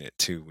going on in it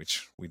too,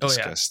 which we Oh yeah,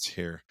 discussed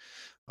here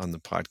on the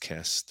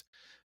podcast.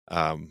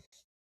 Um,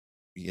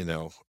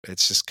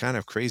 it's just kind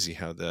of crazy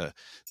how the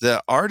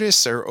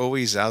artists are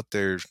always out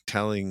there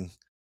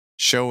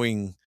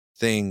showing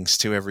things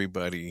to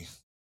everybody.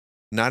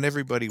 Not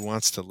everybody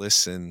wants to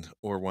listen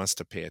or wants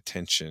to pay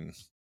attention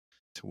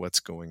to what's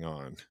going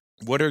on.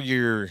 What are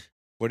your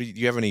What do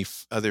you have any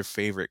other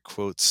favorite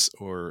quotes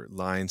or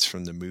lines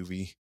from the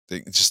movie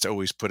that just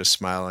always put a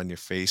smile on your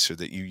face, or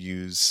that you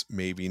use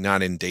maybe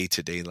not in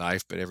day-to-day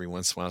life, but every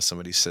once in a while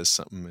somebody says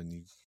something and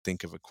you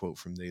think of a quote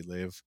from They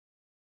Live?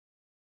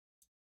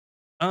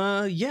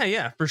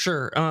 Yeah, for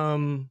sure.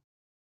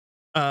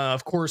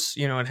 Of course,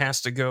 it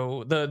has to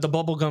go. The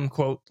bubblegum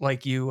quote,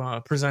 like you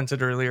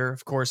presented earlier,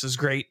 of course, is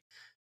great.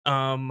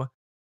 Um,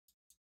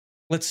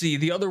 let's see.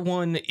 The other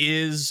one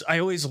is I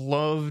always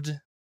loved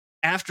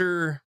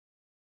after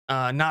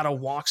Nada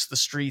walks the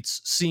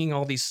streets, seeing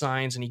all these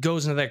signs, and he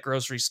goes into that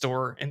grocery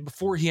store. And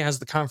before he has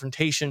the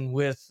confrontation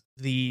with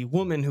the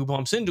woman who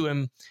bumps into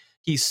him,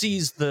 he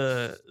sees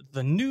the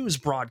news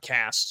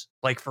broadcast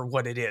like for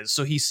what it is.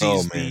 So he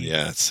Oh sees man,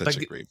 yeah, it's such a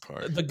the great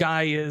part. the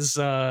guy is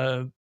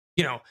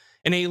you know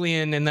an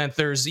alien, and that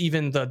there's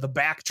even the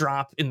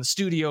backdrop in the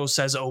studio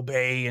says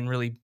obey in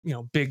really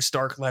big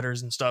stark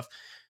letters and stuff.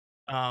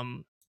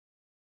 Um,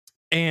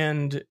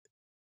 and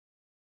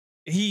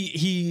he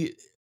he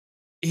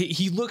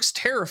he looks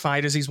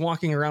terrified as he's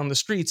walking around the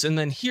streets, and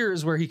then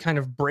here's where he kind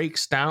of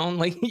breaks down.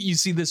 Like, you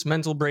see this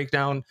mental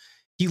breakdown.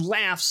 He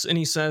laughs and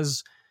he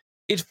says,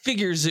 it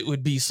figures it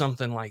would be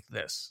something like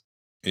this.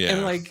 And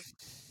Yeah. like,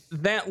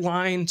 that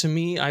line to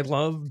me I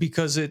love,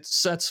 because it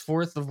sets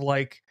forth of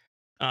like,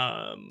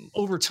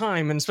 over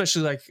time, and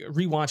especially like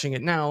rewatching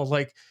it now,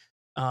 like,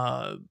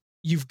 uh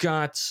you've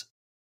got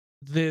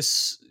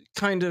this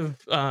kind of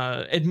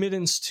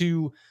admittance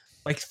to,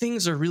 like,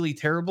 things are really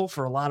terrible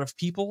for a lot of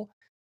people.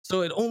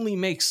 So it only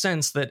makes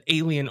sense that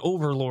alien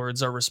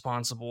overlords are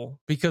responsible,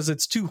 because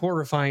it's too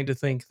horrifying to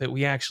think that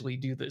we actually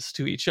do this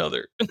to each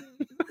other.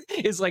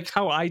 Is like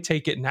how I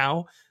take it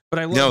now. But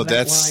I No, love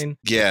that that's line.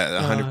 yeah,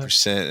 Uh,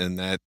 100%, and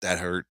that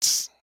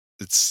hurts.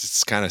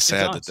 It's kind of it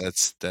sad that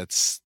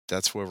does.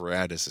 that's where we're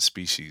at as a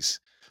species.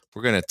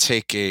 We're gonna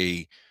take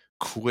a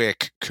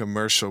quick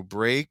commercial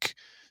break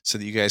so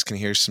that you guys can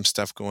hear some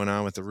stuff going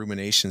on with the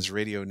Ruminations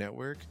Radio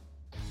Network.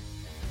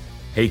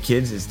 Hey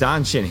kids, it's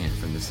Don Shanahan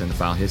from the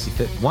Cinephile Hissy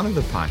Fit, one of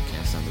the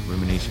podcasts on the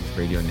Ruminations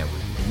Radio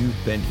Network. If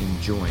you've been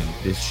enjoying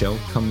this show,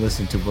 come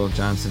listen to Will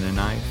Johnson and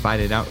I fight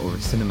it out over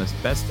cinema's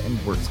best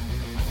and worst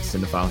on the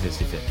Cinephile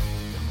Hissy Fit.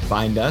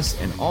 Find us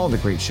and all the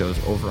great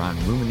shows over on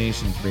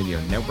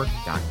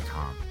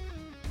ruminationsradionetwork.com.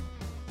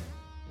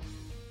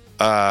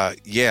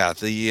 Yeah,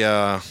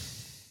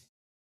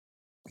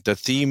 the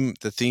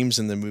themes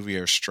in the movie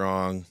are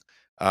strong.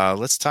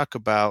 Let's talk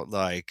about,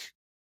 like,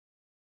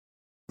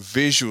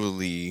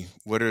 visually,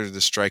 what are the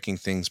striking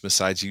things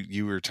besides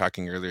you were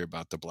talking earlier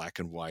about the black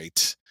and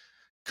white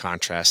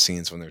contrast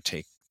scenes when they're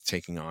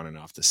taking on and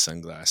off the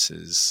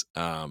sunglasses.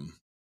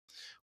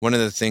 One of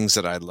the things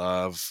that I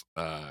love,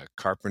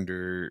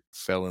 Carpenter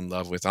fell in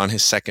love with on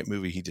his second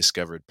movie. He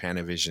discovered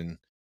Panavision,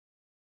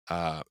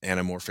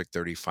 anamorphic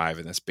 35,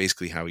 and that's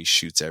basically how he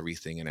shoots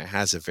everything. And it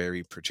has a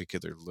very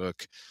particular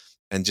look,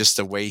 and just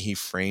the way he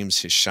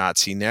frames his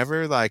shots.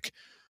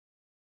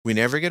 We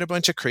never get a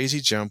bunch of crazy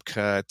jump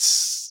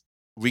cuts.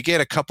 We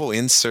get a couple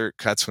insert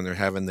cuts when they're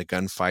having the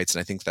gunfights, and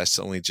I think that's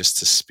only just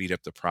to speed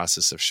up the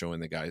process of showing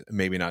the guy,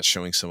 maybe not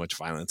showing so much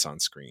violence on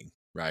screen,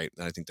 right?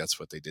 And I think that's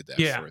what they did that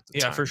Yeah, for at the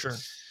yeah, for time. sure.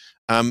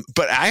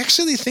 But I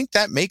actually think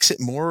that makes it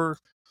more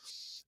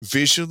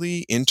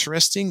visually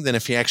interesting than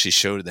if he actually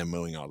showed them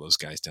mowing all those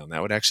guys down.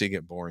 That would actually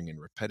get boring and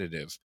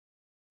repetitive.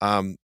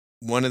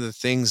 One of the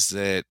things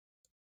that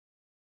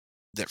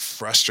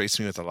frustrates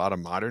me with a lot of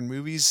modern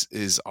movies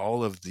is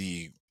all of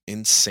the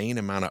insane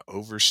amount of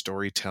over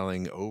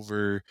storytelling,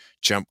 over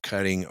jump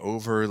cutting,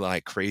 over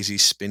like crazy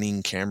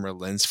spinning camera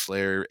lens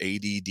flare,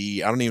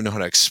 ADD. I don't even know how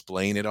to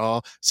explain it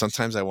all.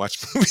 Sometimes I watch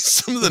movies,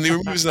 some of the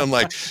new movies, and I'm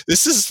like,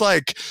 this is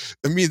like a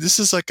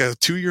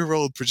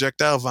 2-year-old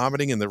projectile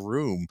vomiting in the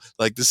room.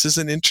 Like, this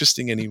isn't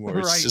interesting anymore.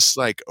 It's Right. just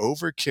like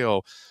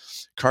overkill.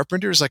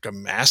 Carpenter is like a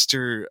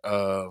master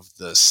of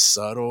the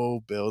subtle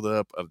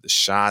buildup of the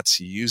shots.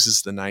 He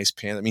uses the nice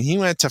pan. I mean, he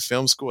went to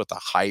film school at the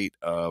height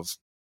of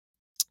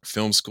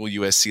film school,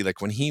 USC.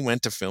 Like, when he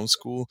went to film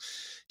school,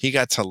 he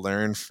got to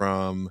learn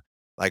from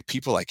like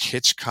people like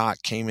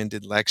Hitchcock came and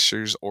did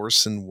lectures,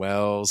 Orson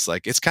Welles.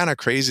 Like, it's kind of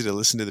crazy to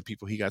listen to the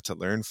people he got to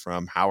learn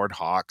from. Howard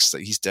Hawks.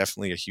 He's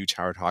definitely a huge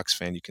Howard Hawks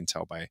fan. You can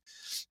tell by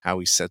how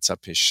he sets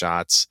up his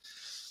shots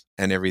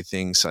and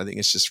everything. So I think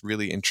it's just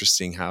really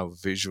interesting how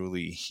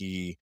visually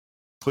he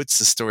puts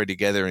the story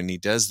together, and he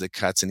does the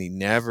cuts, and he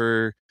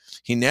never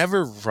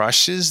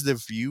rushes the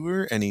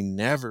viewer, and he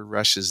never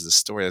rushes the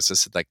story. As I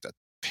said, like, the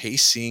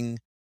pacing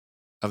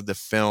of the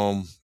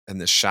film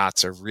and the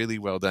shots are really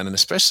well done. And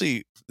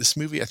especially this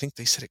movie, I think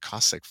they said it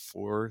cost like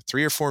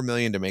 3 or 4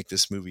 million to make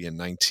this movie in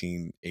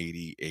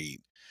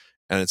 1988.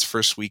 And its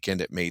first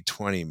weekend it made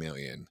 20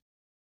 million.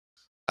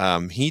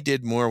 He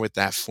did more with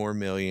that 4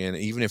 million,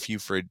 even if you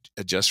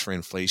adjust for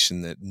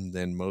inflation,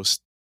 than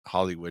most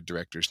Hollywood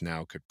directors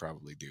now could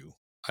probably do.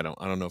 I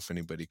don't know if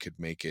anybody could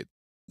make it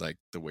like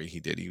the way he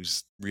did. He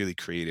was really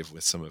creative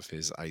with some of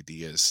his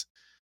ideas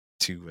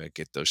to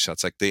get those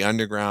shots, like the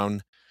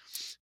underground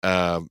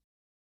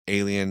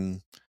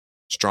alien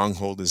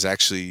Stronghold is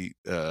actually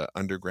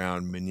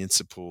underground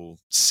municipal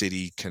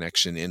city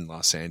connection in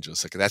Los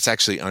Angeles. Like that's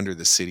actually under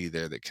the city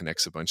there that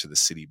connects a bunch of the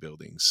city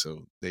buildings.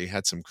 So they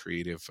had some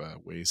creative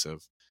ways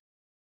of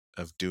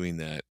doing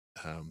that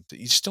that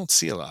you just don't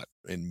see a lot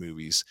in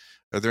movies.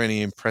 Are there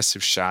any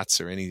impressive shots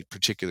or any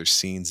particular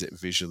scenes that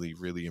visually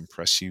really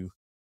impress you?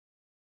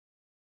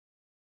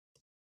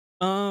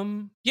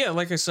 Yeah,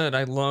 like I said,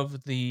 I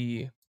love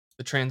the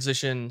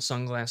transition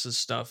sunglasses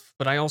stuff,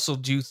 but I also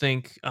do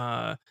think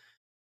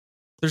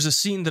there's a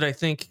scene that I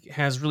think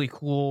has really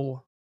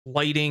cool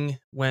lighting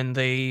when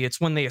they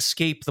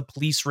escape the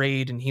police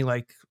raid and he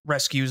like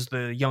rescues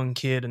the young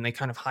kid and they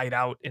kind of hide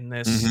out in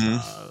this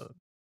Mm-hmm.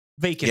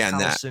 vacant Yeah, and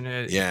that. house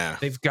and Yeah.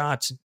 they've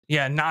got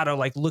Nada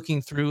like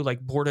looking through like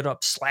boarded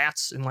up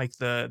slats and like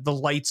the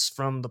lights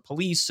from the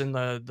police and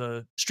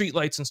the street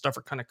lights and stuff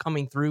are kind of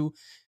coming through.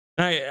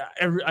 And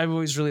I've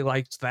always really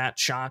liked that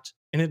shot,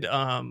 and it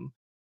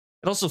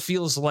also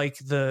feels like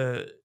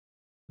the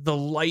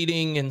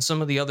lighting and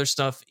some of the other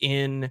stuff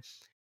in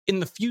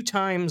the few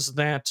times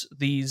that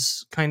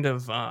these kind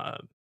of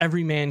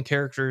everyman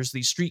characters,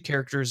 these street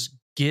characters,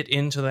 get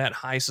into that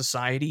high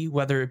society,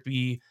 whether it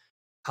be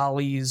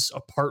Holly's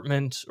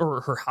apartment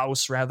or her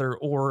house rather,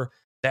 or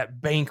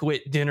that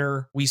banquet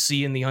dinner we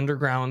see in the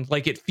underground.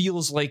 Like it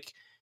feels like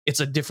it's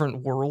a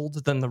different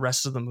world than the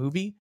rest of the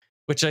movie,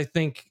 which I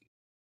think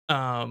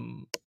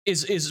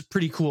is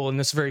pretty cool in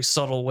this very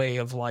subtle way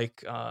of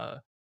like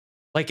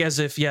as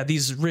if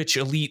these rich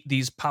elite,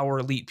 these power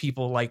elite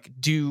people like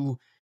do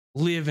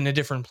live in a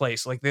different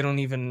place, like they don't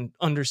even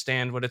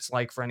understand what it's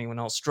like for anyone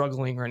else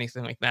struggling or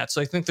anything like that.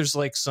 So I think there's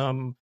like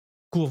some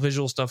cool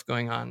visual stuff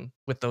going on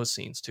with those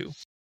scenes too.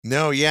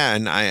 No, yeah,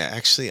 and I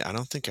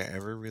don't think I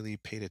ever really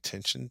paid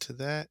attention to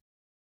that.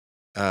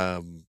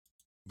 Um,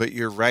 but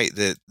you're right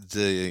that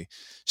the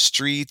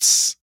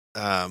streets,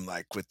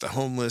 like with the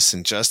homeless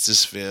in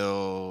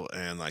Justiceville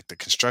and like the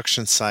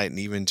construction site and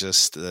even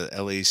just the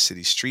LA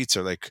city streets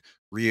are like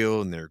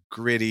real and they're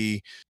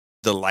gritty.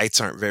 The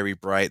lights aren't very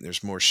bright and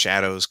there's more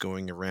shadows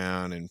going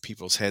around and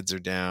people's heads are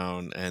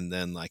down. And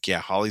then like, yeah,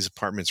 Holly's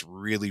apartment's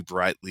really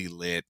brightly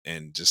lit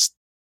and just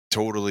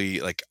totally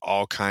like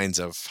all kinds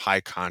of high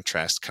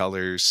contrast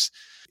colors.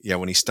 Yeah,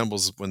 when he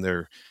stumbles when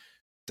the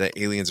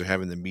aliens are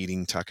having the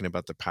meeting talking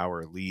about the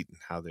power elite and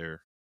how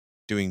they're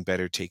doing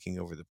better taking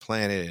over the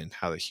planet and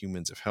how the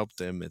humans have helped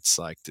them. It's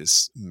like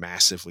this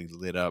massively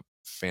lit up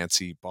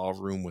fancy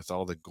ballroom with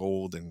all the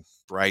gold and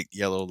bright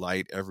yellow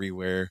light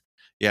everywhere.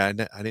 Yeah,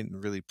 I didn't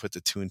really put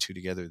the two and two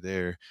together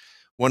there.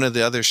 One of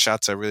the other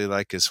shots I really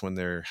like is when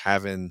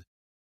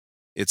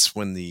it's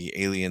when the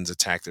aliens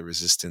attack the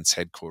resistance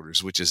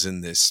headquarters, which is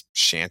in this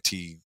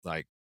shanty,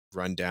 like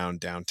rundown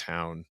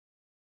downtown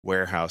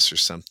warehouse or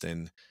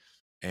something,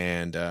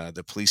 and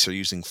the police are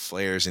using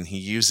flares and he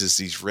uses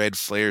these red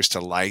flares to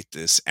light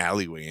this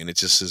alleyway, and it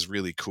just is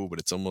really cool, but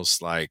it's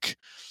almost like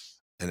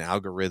an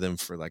algorithm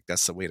for like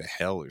that's the way to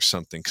hell or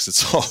something because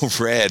it's all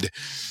red,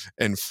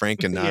 and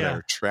Frank and Nada Yeah.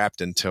 are trapped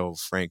until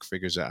Frank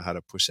figures out how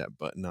to push that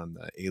button on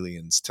the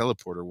alien's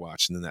teleporter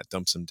watch, and then that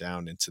dumps them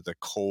down into the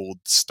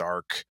cold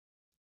stark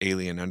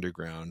alien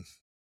underground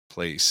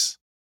place.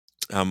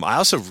 I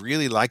also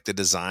really like the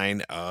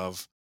design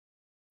of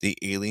the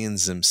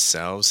aliens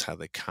themselves, how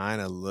they kind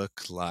of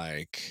look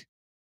like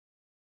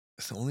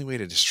the only way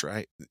to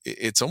describe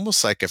it's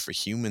almost like if a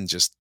human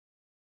just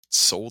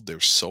sold their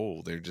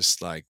soul. They're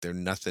just like they're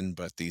nothing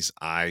but these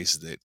eyes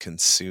that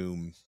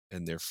consume,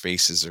 and their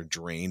faces are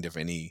drained of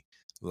any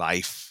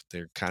life.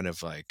 They're kind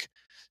of like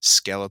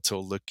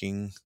skeletal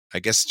looking. I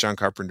guess John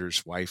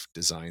Carpenter's wife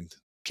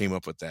came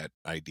up with that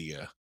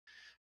idea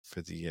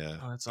for the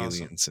Oh, that's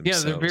awesome. aliens Yeah,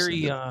 they're themselves.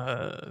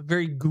 And very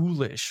very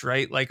ghoulish,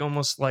 right? Like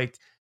almost like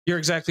you're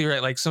exactly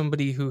right, like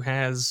somebody who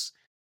has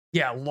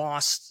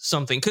lost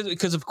something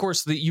because of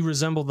course you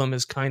resemble them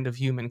as kind of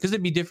human because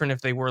it'd be different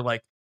if they were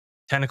like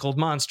tentacled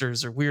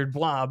monsters or weird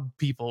blob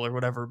people or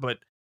whatever, but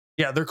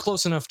yeah, they're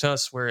close enough to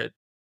us where it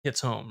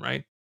hits home,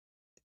 right?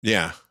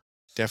 yeah,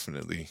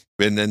 definitely.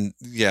 And then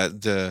yeah,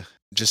 the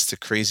just the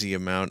crazy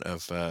amount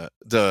of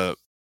the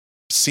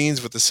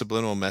scenes with the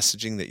subliminal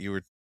messaging that you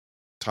were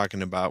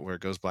talking about where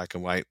it goes black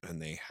and white,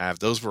 and they have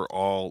those were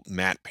all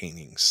matte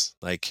paintings,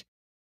 like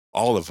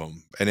all of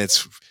them. And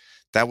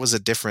that was a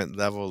different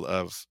level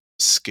of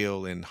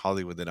skill in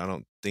Hollywood that I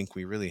don't think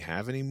we really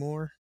have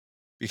anymore,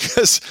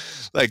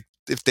 because like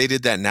if they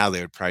did that now,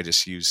 they would probably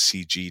just use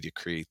CG to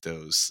create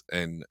those.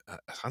 And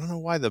I don't know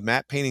why the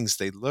matte paintings,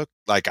 they look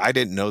like, I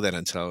didn't know that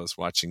until I was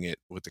watching it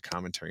with the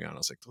commentary on. I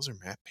was like, those are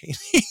matte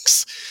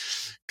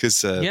paintings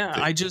because Yeah,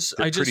 they, I just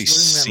they're I just pretty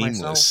learned that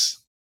myself.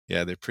 seamless.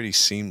 Yeah, they're pretty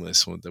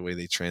seamless with the way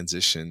they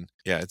transition.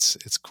 Yeah,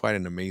 it's quite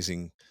an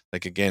amazing,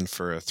 like again,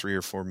 for a $3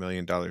 or $4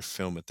 million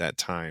film at that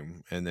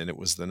time, and then it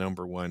was the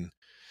number one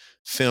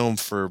film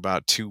for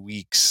about 2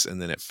 weeks,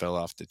 and then it fell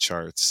off the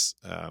charts.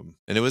 And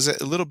it was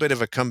a little bit of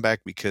a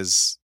comeback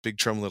because Big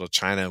Trouble in Little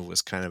China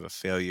was kind of a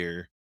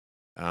failure.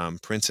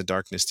 Prince of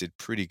Darkness did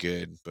pretty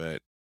good,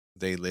 but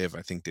They Live,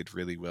 I think, did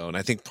really well. And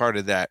I think part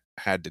of that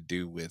had to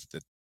do with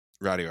the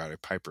Roddy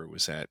Piper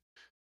was at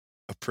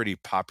a pretty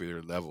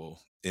popular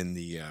level in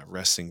the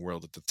wrestling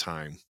world at the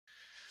time.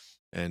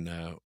 And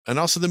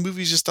also the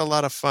movie's just a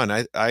lot of fun.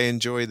 I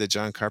enjoy the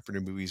John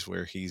Carpenter movies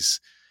where he's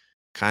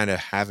kind of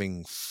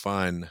having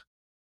fun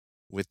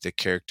with the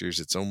characters.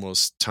 It's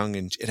almost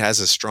it has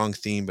a strong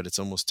theme, but it's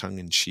almost tongue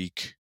in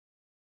cheek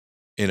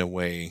in a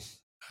way.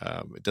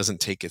 It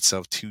doesn't take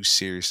itself too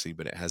seriously,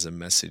 but it has a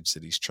message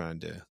that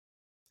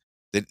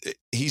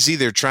he's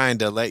either trying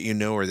to let you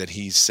know or that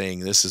he's saying,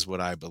 this is what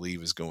I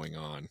believe is going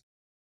on.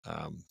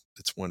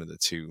 It's one of the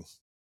two.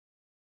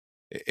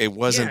 It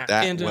wasn't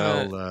that and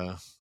well.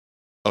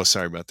 Oh,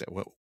 sorry about that.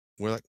 What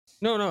we're like?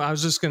 No, I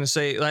was just gonna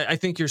say, like, I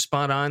think you're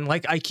spot on.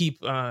 Like, I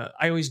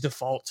always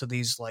default to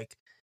these like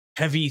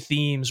heavy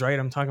themes, right?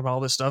 I'm talking about all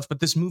this stuff, but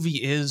this movie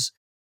is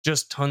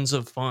just tons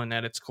of fun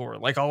at its core.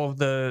 Like all of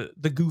the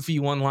goofy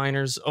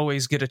one-liners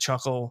always get a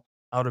chuckle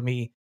out of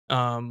me.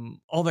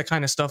 All that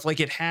kind of stuff. Like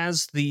it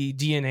has the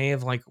DNA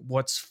of like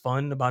what's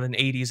fun about an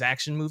 80s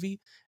action movie,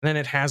 and then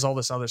it has all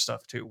this other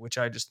stuff too, which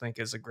I just think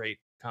is a great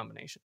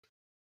combination.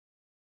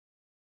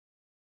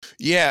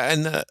 Yeah,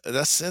 and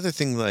that's the other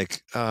thing.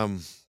 Like,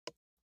 one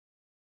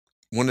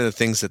of the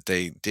things that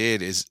they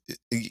did is,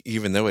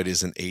 even though it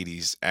is an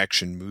 80s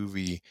action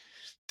movie,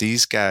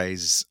 these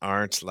guys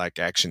aren't like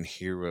action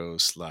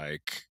heroes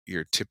like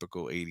your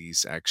typical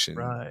 80s action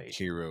Right.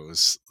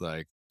 heroes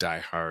like Die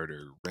Hard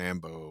or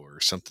Rambo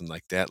or something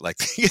like that. Like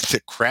they get the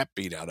crap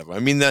beat out of them. I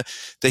mean, the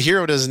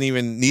hero doesn't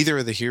even, neither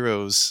of the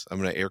heroes, I'm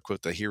going to air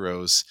quote the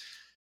heroes,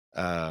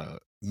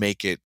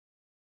 make it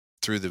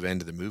through the end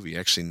of the movie.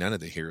 Actually, none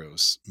of the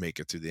heroes make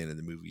it through the end of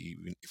the movie.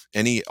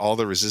 All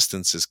the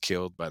resistance is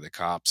killed by the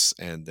cops,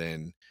 and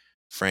then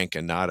Frank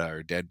and Nada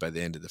are dead by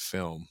the end of the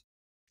film.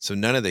 So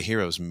none of the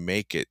heroes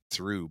make it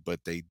through,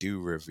 but they do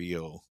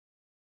reveal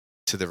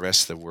to the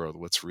rest of the world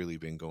what's really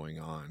been going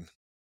on.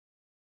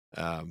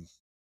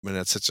 When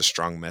that's such a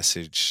strong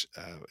message.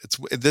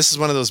 This is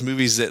one of those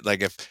movies that,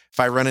 like, if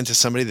I run into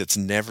somebody that's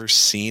never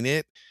seen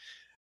it,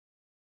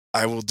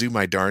 I will do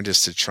my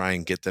darndest to try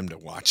and get them to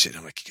watch it.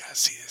 I'm like, you gotta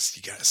see this.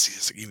 You gotta see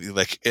this.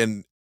 Like,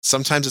 and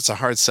sometimes it's a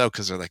hard sell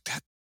because they're like,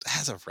 that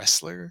has a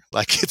wrestler.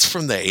 Like, it's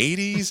from the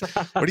 80s.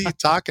 What are you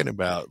talking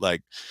about?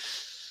 Like,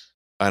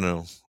 I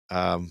don't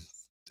know.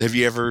 Have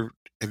you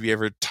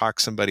ever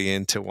talked somebody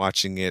into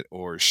watching it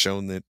or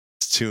shown it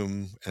to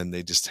them and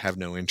they just have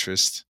no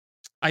interest?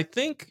 I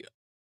think,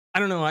 I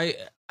don't know. I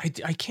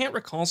can't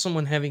recall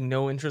someone having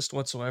no interest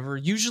whatsoever.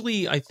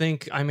 Usually, I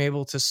think I'm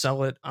able to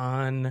sell it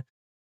on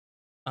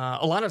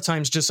a lot of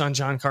times just on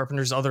John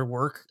Carpenter's other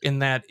work, in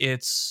that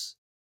it's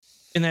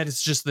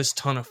just this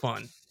ton of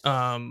fun.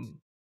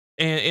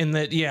 And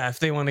that, yeah, if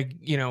they want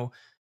to,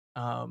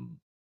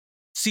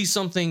 see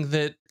something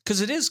that,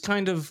 because it is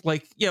kind of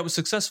like, yeah, it was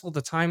successful at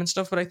the time and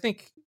stuff, but I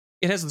think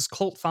it has this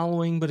cult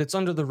following, but it's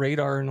under the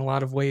radar in a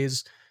lot of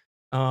ways.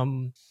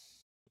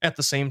 At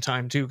the same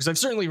time too, because I've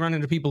certainly run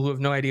into people who have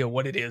no idea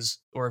what it is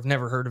or have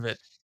never heard of it.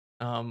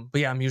 But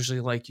yeah, I'm usually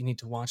like, you need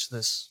to watch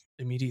this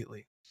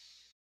immediately.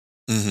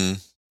 Mm-hmm.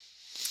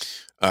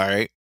 All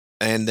right.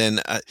 And then,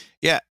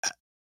 yeah,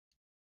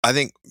 I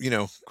think,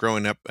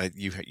 growing up,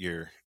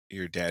 your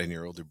dad and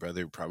your older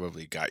brother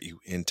probably got you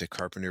into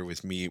Carpenter.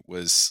 With me,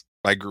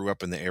 I grew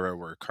up in the era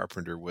where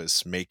Carpenter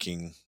was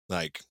making,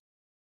 like,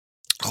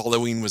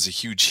 Halloween was a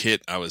huge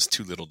hit. I was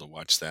too little to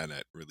watch that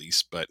at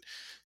release, but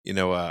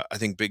I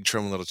think Big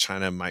Trouble in Little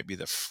China might be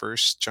the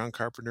first John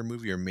Carpenter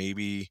movie, or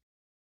maybe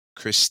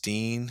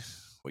Christine.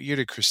 What year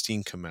did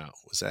Christine come out?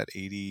 Was that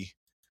 80?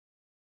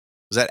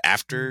 Was that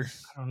after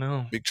I don't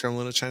know. Big Trouble in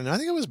Little China? No, I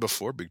think it was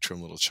before Big Trouble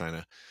in Little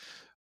China.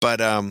 But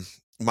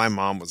my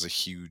mom was a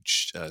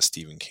huge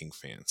Stephen King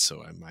fan,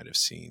 so I might have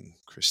seen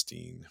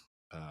Christine.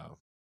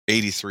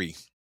 83.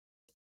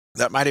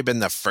 That might have been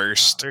the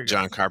first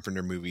John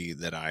Carpenter movie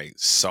that I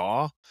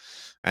saw,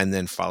 and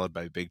then followed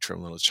by Big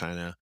Trouble in Little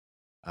China.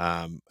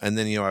 And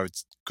then, I would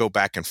go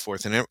back and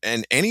forth.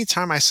 And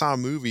anytime I saw a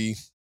movie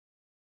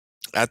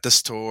at the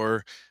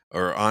store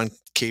or on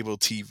cable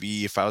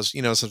TV, if I was,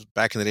 so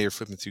back in the day, you're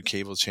flipping through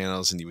cable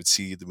channels and you would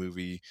see the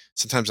movie.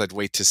 Sometimes I'd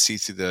wait to see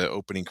through the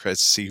opening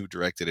credits to see who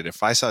directed it.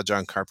 If I saw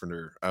John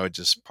Carpenter, I would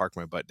just park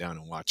my butt down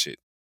and watch it.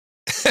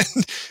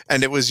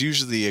 And it was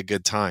usually a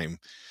good time.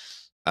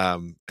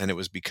 And it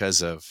was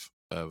because of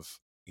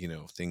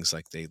things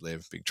like They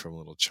Live, Big Trouble in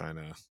Little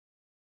China,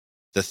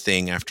 The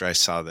Thing. After I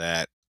saw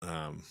that,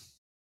 and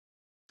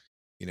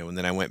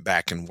then I went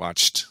back and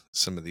watched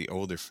some of the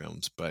older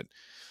films. But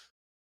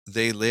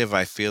They Live,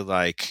 I feel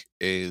like,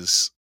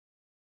 has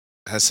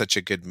such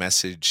a good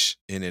message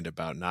in it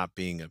about not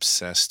being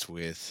obsessed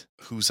with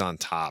who's on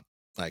top,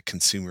 like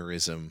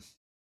consumerism,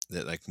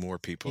 that like more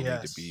people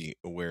need to be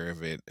aware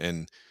of it.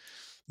 And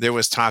there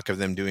was talk of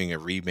them doing a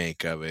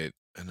remake of it.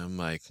 And I'm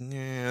like,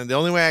 yeah, the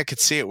only way I could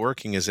see it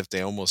working is if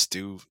they almost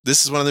do.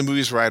 This is one of the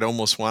movies where I'd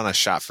almost want a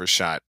shot for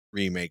shot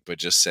remake, but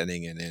just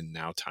setting it in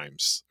now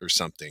times or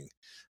something.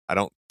 I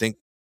don't think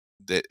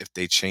that if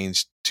they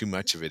change too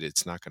much of it,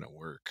 it's not going to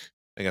work.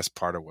 I think that's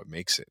part of what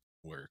makes it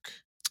work.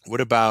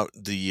 What about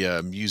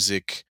the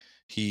music?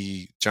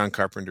 John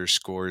Carpenter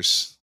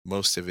scores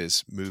most of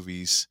his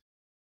movies.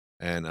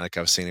 And like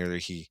I was saying earlier,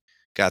 he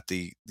got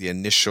the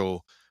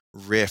initial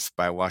riff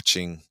by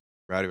watching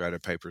Rowdy Roddy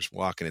Piper's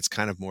Walk, and it's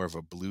kind of more of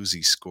a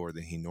bluesy score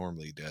than he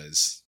normally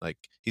does. Like,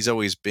 he's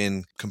always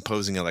been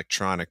composing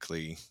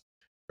electronically,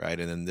 right?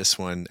 And then this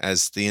one,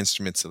 as the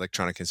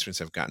electronic instruments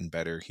have gotten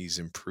better, he's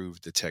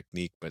improved the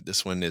technique, but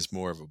this one is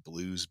more of a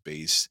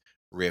blues-based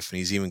riff, and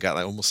he's even got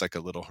like almost like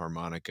a little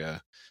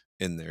harmonica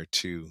in there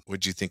too.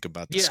 What'd you think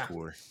about the Yeah.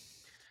 score?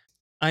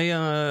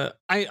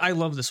 I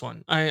love this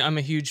one. I'm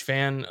a huge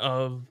fan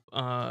of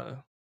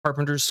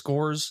Carpenter's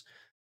scores.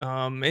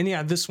 And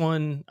yeah, this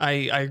one I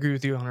agree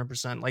with you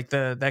 100%. Like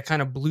that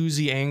kind of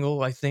bluesy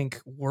angle I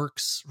think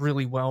works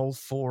really well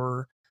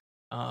for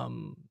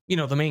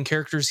the main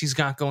characters he's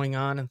got going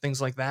on and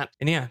things like that.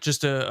 And yeah,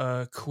 just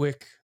a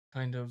quick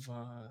kind of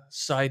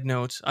side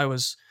note. I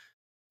was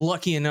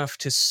lucky enough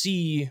to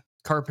see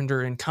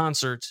Carpenter in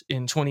concert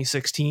in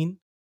 2016,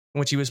 in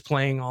which he was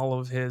playing all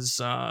of his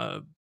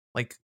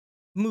like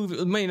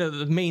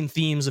the main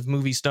themes of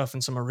movie stuff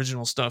and some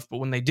original stuff. But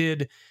when they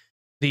did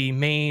the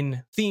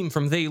main theme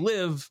from They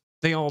Live,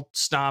 they all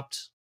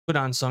stopped, put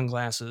on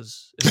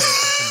sunglasses, and then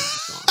continued the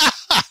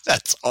song.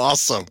 That's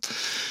awesome.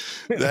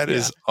 That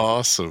is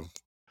awesome.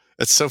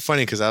 It's so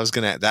funny because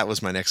that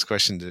was my next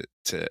question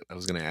I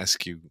was gonna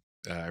ask you.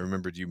 I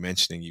remembered you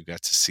mentioning you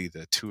got to see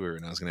the tour,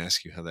 and I was gonna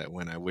ask you how that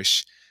went. I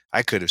wish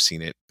I could have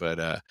seen it,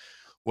 but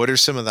what are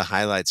some of the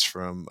highlights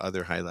from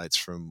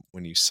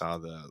when you saw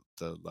the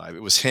live?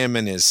 It was him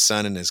and his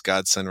son and his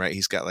godson, right?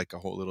 He's got like a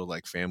whole little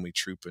like family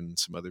troupe and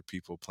some other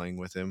people playing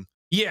with him.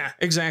 Yeah,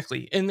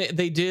 exactly. And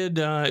they did.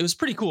 It was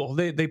pretty cool.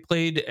 They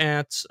played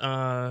at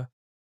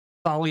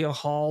Thalia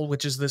Hall,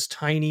 which is this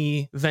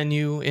tiny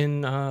venue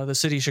in the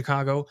city of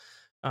Chicago.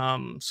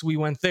 So we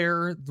went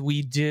there.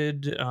 We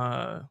did.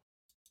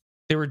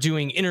 They were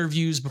doing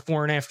interviews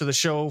before and after the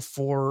show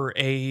for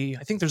I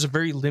think there's a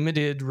very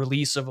limited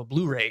release of a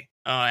Blu-ray,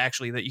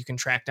 actually, that you can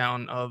track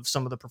down of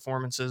some of the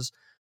performances.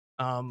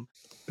 But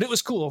it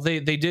was cool. They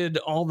did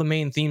all the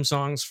main theme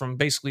songs from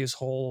basically his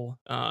whole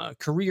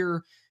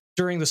career.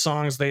 During the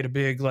songs, they had a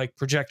big like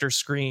projector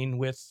screen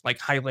with like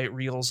highlight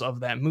reels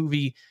of that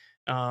movie.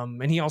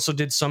 And he also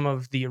did some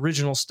of the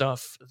original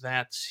stuff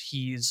that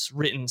he's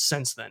written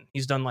since then.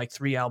 He's done like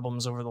 3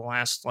 albums over the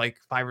last like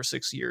 5 or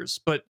 6 years.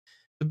 But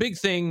the big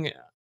thing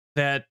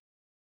that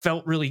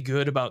felt really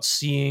good about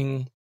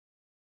seeing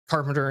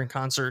Carpenter in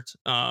concert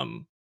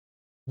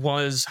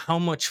was how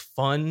much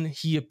fun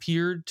he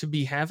appeared to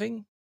be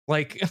having.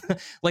 Like,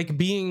 like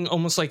being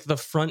almost like the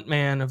front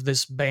man of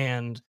this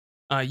band.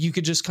 You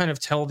could just kind of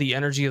tell the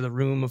energy of the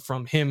room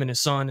from him and his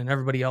son and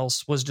everybody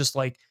else was just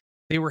like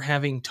they were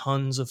having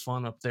tons of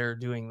fun up there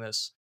doing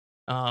this,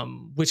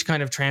 which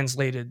kind of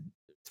translated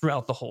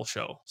throughout the whole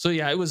show. So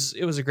yeah, it was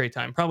a great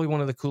time. Probably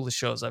one of the coolest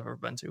shows I've ever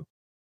been to.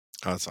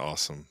 Oh, that's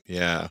awesome.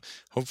 Yeah.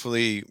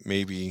 Hopefully,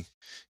 maybe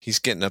he's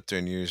getting up there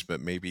in years, but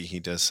maybe he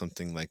does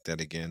something like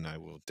that again. I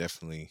will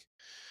definitely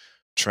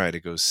try to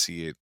go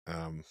see it.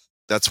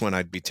 That's when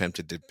I'd be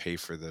tempted to pay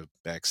for the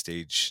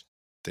backstage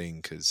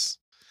thing because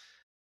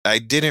I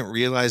didn't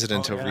realize it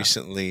until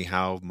recently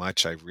how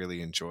much I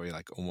really enjoy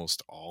like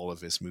almost all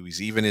of his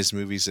movies, even his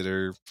movies that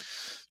are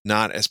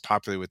not as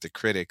popular with the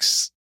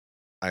critics.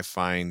 I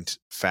find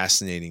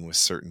fascinating with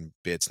certain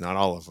bits, not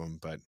all of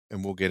them,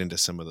 and we'll get into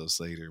some of those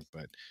later,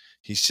 but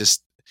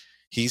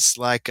he's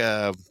like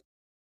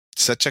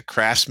such a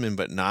craftsman,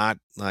 but not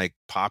like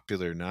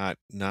popular, not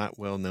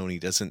well known. He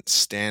doesn't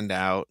stand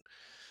out,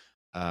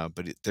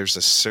 but there's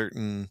a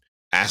certain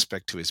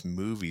aspect to his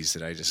movies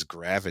that I just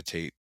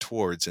gravitate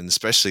towards, and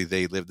especially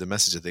They Live. The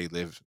message of They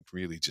Live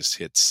really just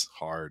hits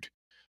hard.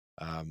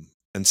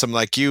 And some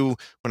like you,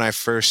 when I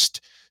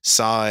first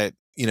saw it,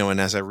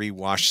 and as I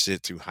rewatched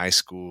it through high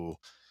school,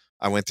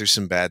 I went through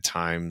some bad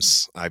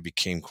times. I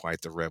became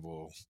quite the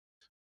rebel.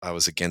 I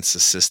was against the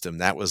system.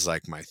 That was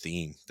like my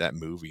theme, that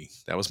movie.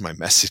 That was my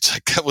message.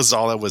 Like that was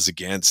all I was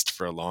against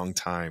for a long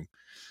time.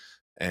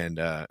 And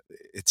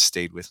it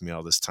stayed with me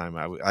all this time.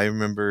 I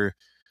remember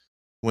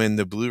when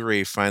the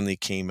Blu-ray finally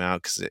came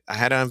out, because I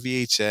had it on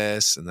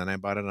VHS and then I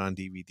bought it on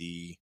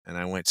DVD, and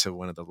I went to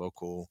one of the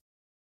local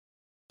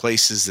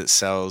places that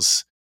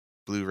sells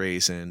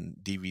Blu-rays and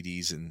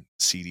DVDs and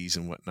CDs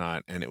and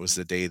whatnot, and it was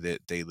the day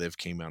that They Live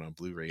came out on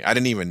Blu-ray. I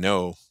didn't even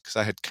know because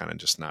I had kind of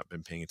just not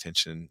been paying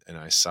attention, and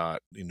I saw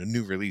it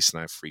new release,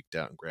 and I freaked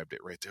out and grabbed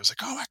it right there. I was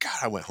like, oh my God,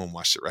 I went home,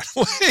 watched it right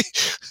away.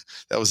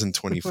 That was in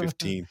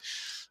 2015.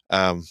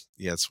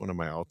 Yeah, it's one of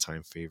my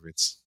all-time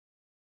favorites.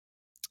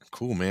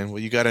 Cool, man. Well,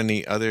 you got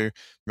any other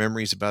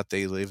memories about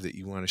They Live that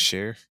you want to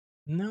share?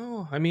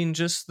 No, I mean,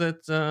 just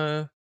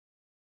that,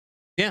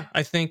 yeah,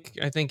 I think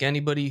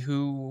anybody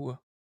who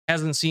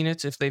hasn't seen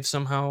it, if they've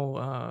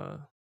somehow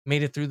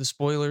made it through the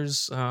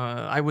spoilers,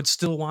 I would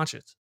still watch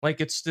it.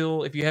 Like, it's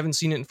still, if you haven't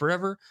seen it in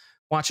forever,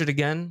 watch it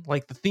again.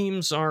 Like, the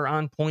themes are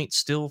on point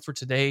still for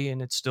today,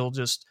 and it's still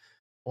just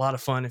a lot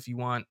of fun if you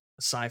want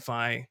a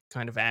sci-fi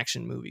kind of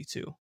action movie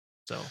too.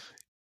 So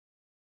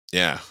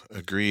yeah,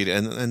 agreed.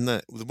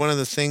 And one of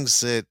the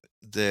things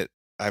that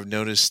I've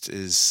noticed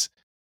is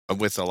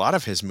with a lot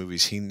of his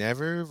movies, he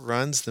never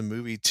runs the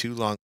movie too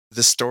long.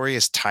 the story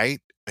is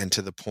tight and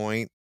to the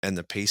point, and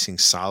the pacing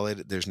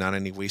solid. There's not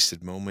any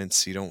wasted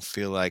moments. You don't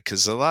feel like,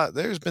 because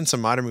there's been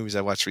some modern movies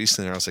I watched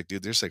recently where I was like,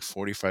 dude, there's like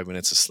 45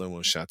 minutes of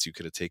slow-mo shots you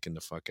could have taken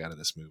the fuck out of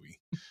this movie.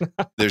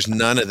 There's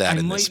none of that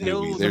in this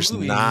movie.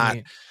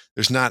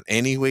 There's not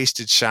any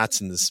wasted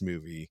shots in this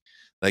movie.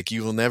 Like,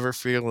 you will never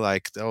feel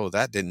like, oh,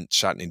 that didn't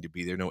shot need to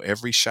be there. No,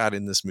 every shot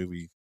in this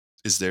movie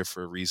is there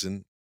for a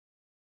reason.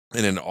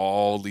 And it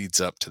all leads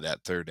up to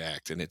that third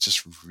act, and it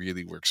just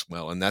really works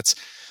well. And that's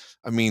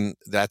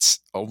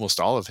almost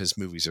all of his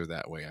movies are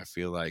that way, I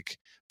feel like.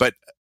 But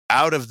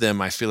out of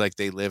them, I feel like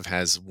They Live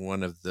has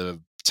one of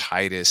the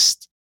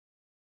tightest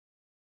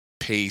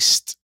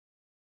paced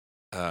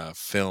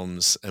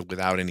films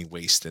without any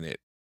waste in it.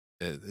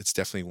 It's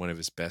definitely one of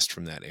his best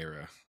from that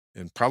era,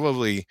 and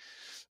probably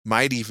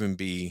might even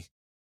be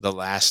the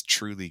last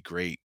truly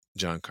great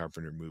John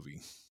Carpenter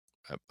movie.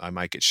 I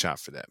might get shot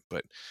for that,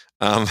 but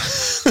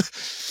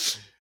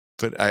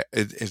but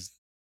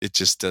it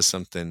just does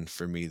something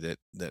for me that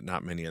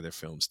not many other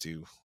films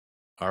do.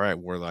 All right,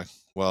 Warlock.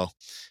 Well,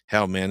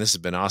 hell, man, this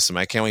has been awesome.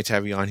 I can't wait to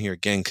have you on here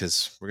again,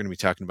 because we're going to be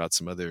talking about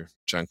some other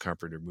John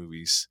Carpenter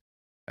movies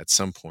at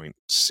some point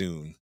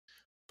soon.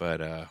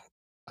 But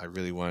I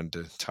really wanted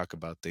to talk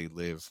about They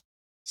Live,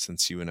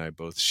 since you and I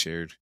both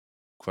shared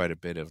quite a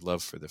bit of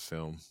love for the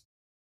film.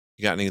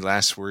 You got any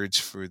last words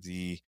for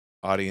the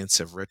audience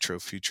of Retro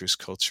Futurist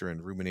Culture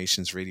and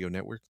Ruminations Radio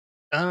Network?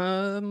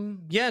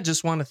 Yeah,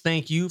 just want to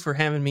thank you for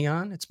having me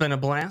on. It's been a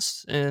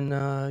blast. And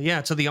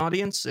yeah, to the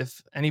audience,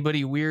 if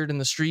anybody weird in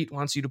the street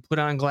wants you to put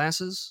on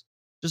glasses,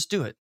 just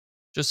do it.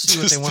 Just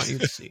see what they want you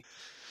to see.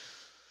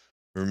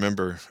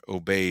 Remember,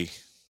 obey,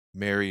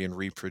 marry, and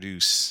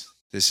reproduce.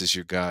 This is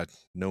your God.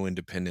 No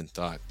independent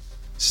thought.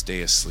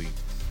 Stay asleep.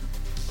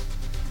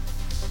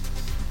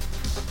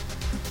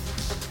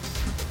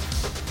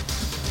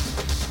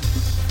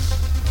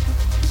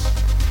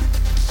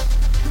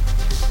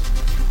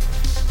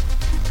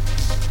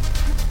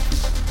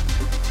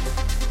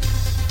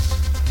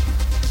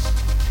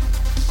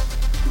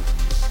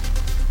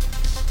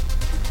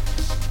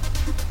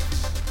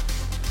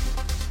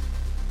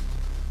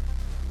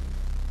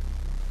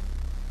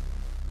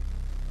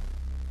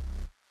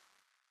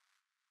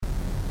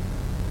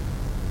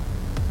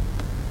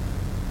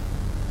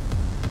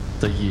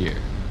 The year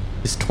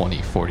is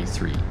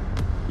 2043.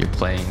 You're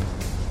playing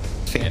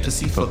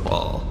fantasy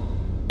football.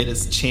 It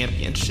is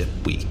championship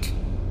week.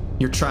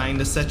 You're trying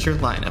to set your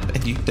lineup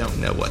and you don't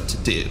know what to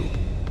do.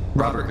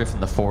 Robert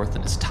Griffin IV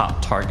and his top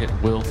target,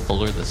 Will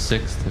Fuller VI,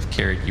 have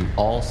carried you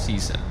all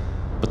season,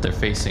 but they're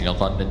facing a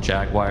London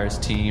Jaguars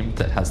team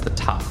that has the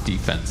top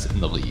defense in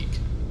the league.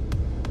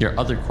 Your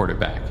other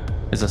quarterback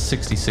is a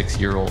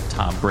 66-year-old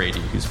Tom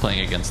Brady who's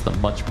playing against the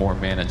much more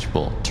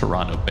manageable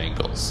Toronto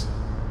Bengals.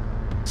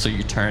 So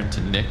you turn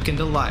to Nick and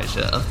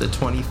Elijah of the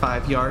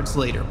 25 Yards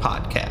Later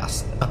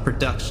podcast, a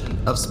production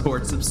of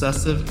Sports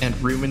Obsessive and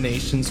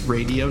Ruminations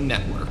Radio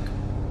Network.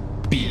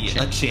 Be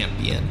a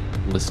champion.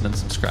 Listen and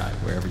subscribe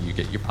wherever you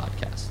get your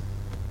podcasts.